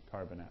different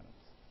carbon atoms.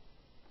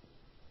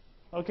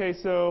 Okay,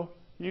 so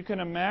you can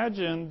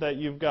imagine that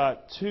you've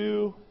got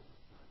two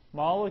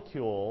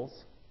molecules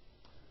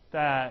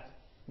that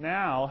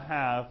now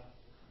have,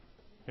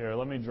 here,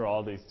 let me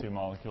draw these two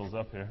molecules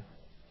up here,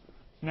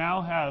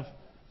 now have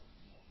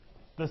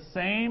the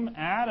same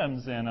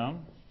atoms in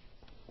them,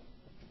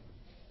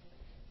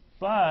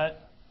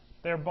 but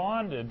they're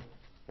bonded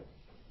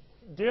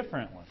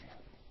differently,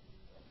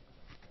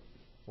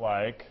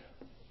 like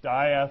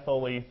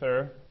diethyl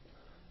ether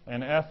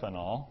and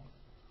ethanol.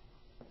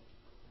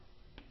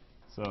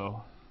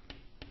 So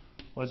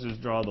let's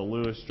just draw the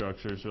Lewis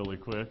structures really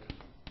quick.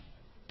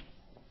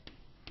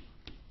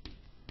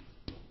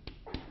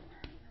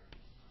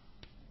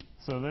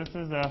 So this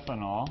is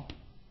ethanol.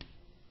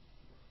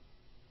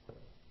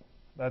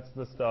 That's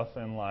the stuff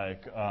in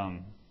like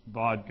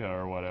vodka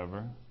or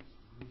whatever.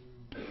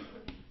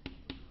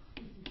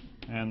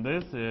 And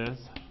this is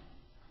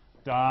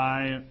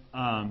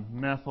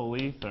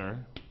dimethyl ether.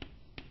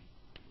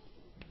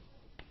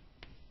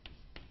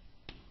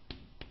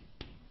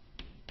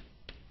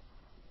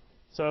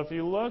 So if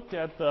you looked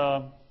at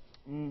the,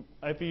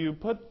 if you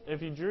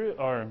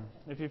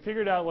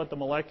figured out what the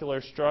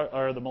molecular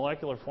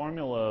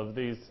formula of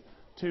these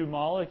two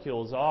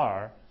molecules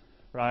are,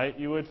 right,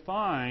 you would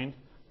find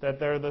that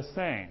they're the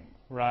same,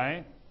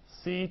 right?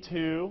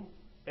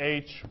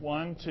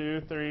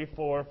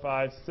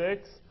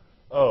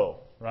 C2H1234560,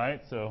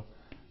 right? So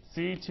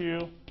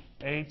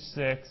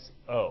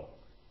C2H6O.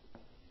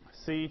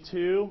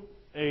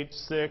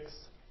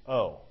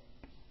 C2H6O.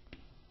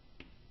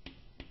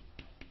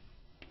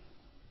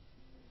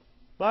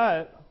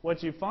 But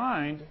what you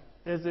find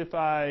is if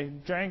I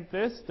drank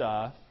this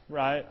stuff,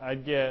 right,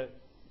 I'd get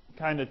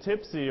kind of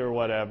tipsy or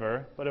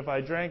whatever. But if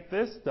I drank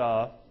this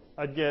stuff,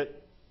 I'd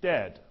get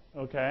dead,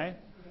 okay?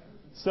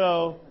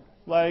 So,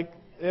 like,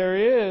 there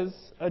is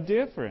a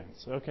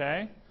difference,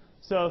 okay?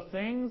 So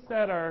things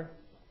that are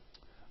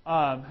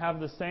have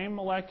the same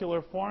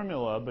molecular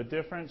formula but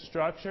different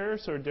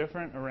structures or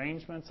different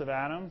arrangements of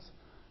atoms,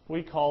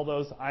 we call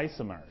those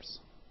isomers,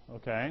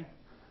 okay?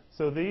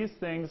 So these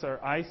things are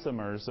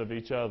isomers of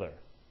each other.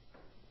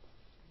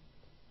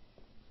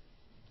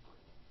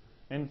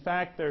 In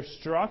fact, they're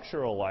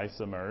structural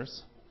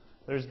isomers.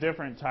 There's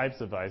different types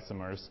of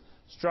isomers.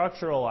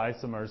 Structural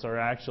isomers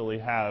actually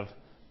have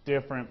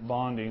different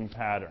bonding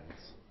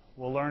patterns.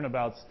 We'll learn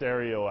about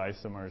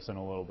stereoisomers in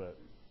a little bit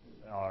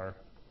or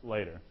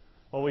later.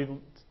 Well, we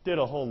did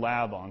a whole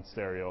lab on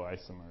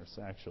stereoisomers,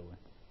 actually.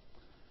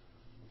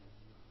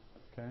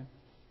 Okay.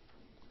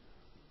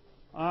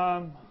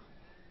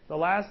 The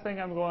last thing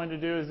I'm going to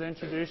do is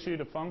introduce you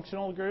to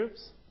functional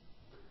groups.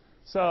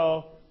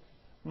 So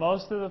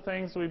most of the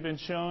things we've been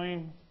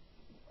showing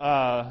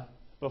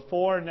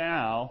before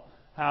now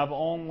have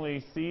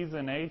only C's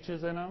and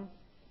H's in them.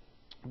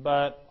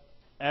 But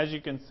as you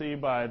can see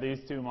by these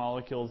two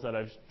molecules that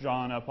I've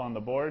drawn up on the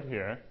board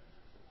here,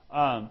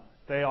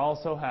 they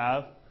also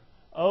have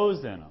O's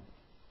in them.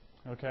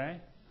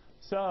 Okay?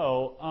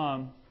 So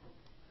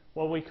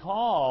what we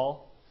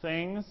call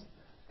things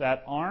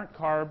that aren't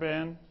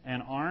carbon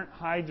and aren't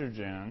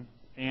hydrogen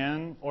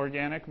in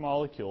organic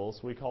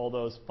molecules, we call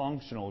those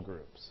functional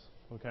groups.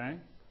 Okay?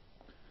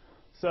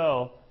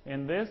 So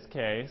in this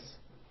case,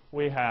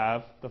 we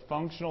have the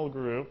functional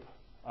group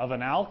of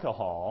an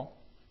alcohol.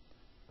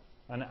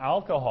 An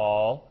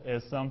alcohol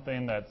is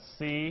something that's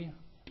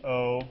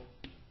COH,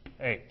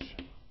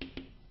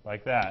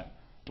 like that,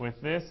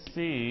 with this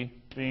C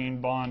being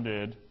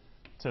bonded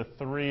to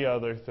three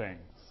other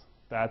things.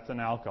 That's an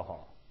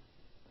alcohol.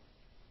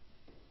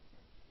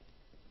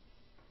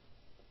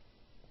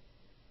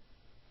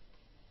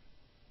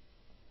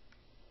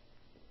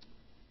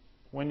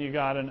 When you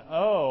got an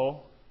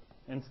O,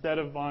 instead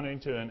of bonding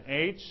to an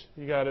H,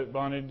 you got it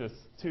bonded to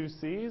two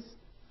C's.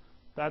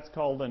 That's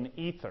called an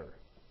ether.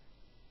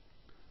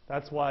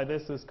 That's why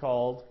this is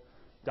called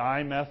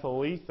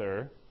dimethyl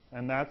ether,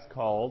 and that's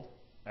called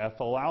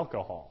ethyl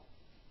alcohol.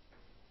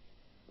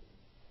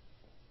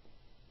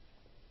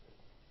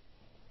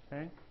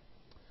 Okay?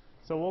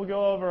 So we'll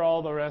go over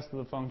all the rest of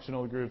the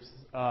functional groups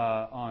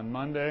on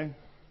Monday,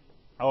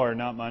 or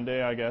not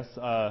Monday, I guess,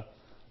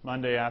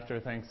 Monday after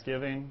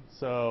Thanksgiving.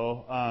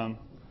 So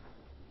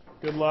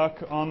good luck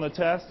on the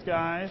test,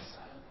 guys.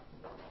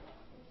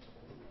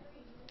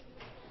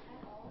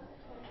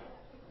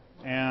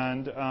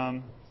 And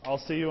I'll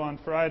see you on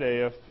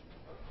Friday if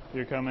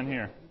you're coming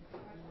here.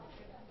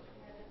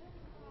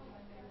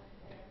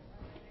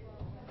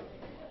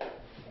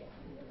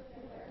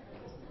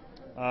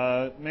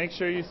 Make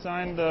sure you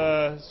sign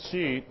the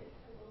sheet.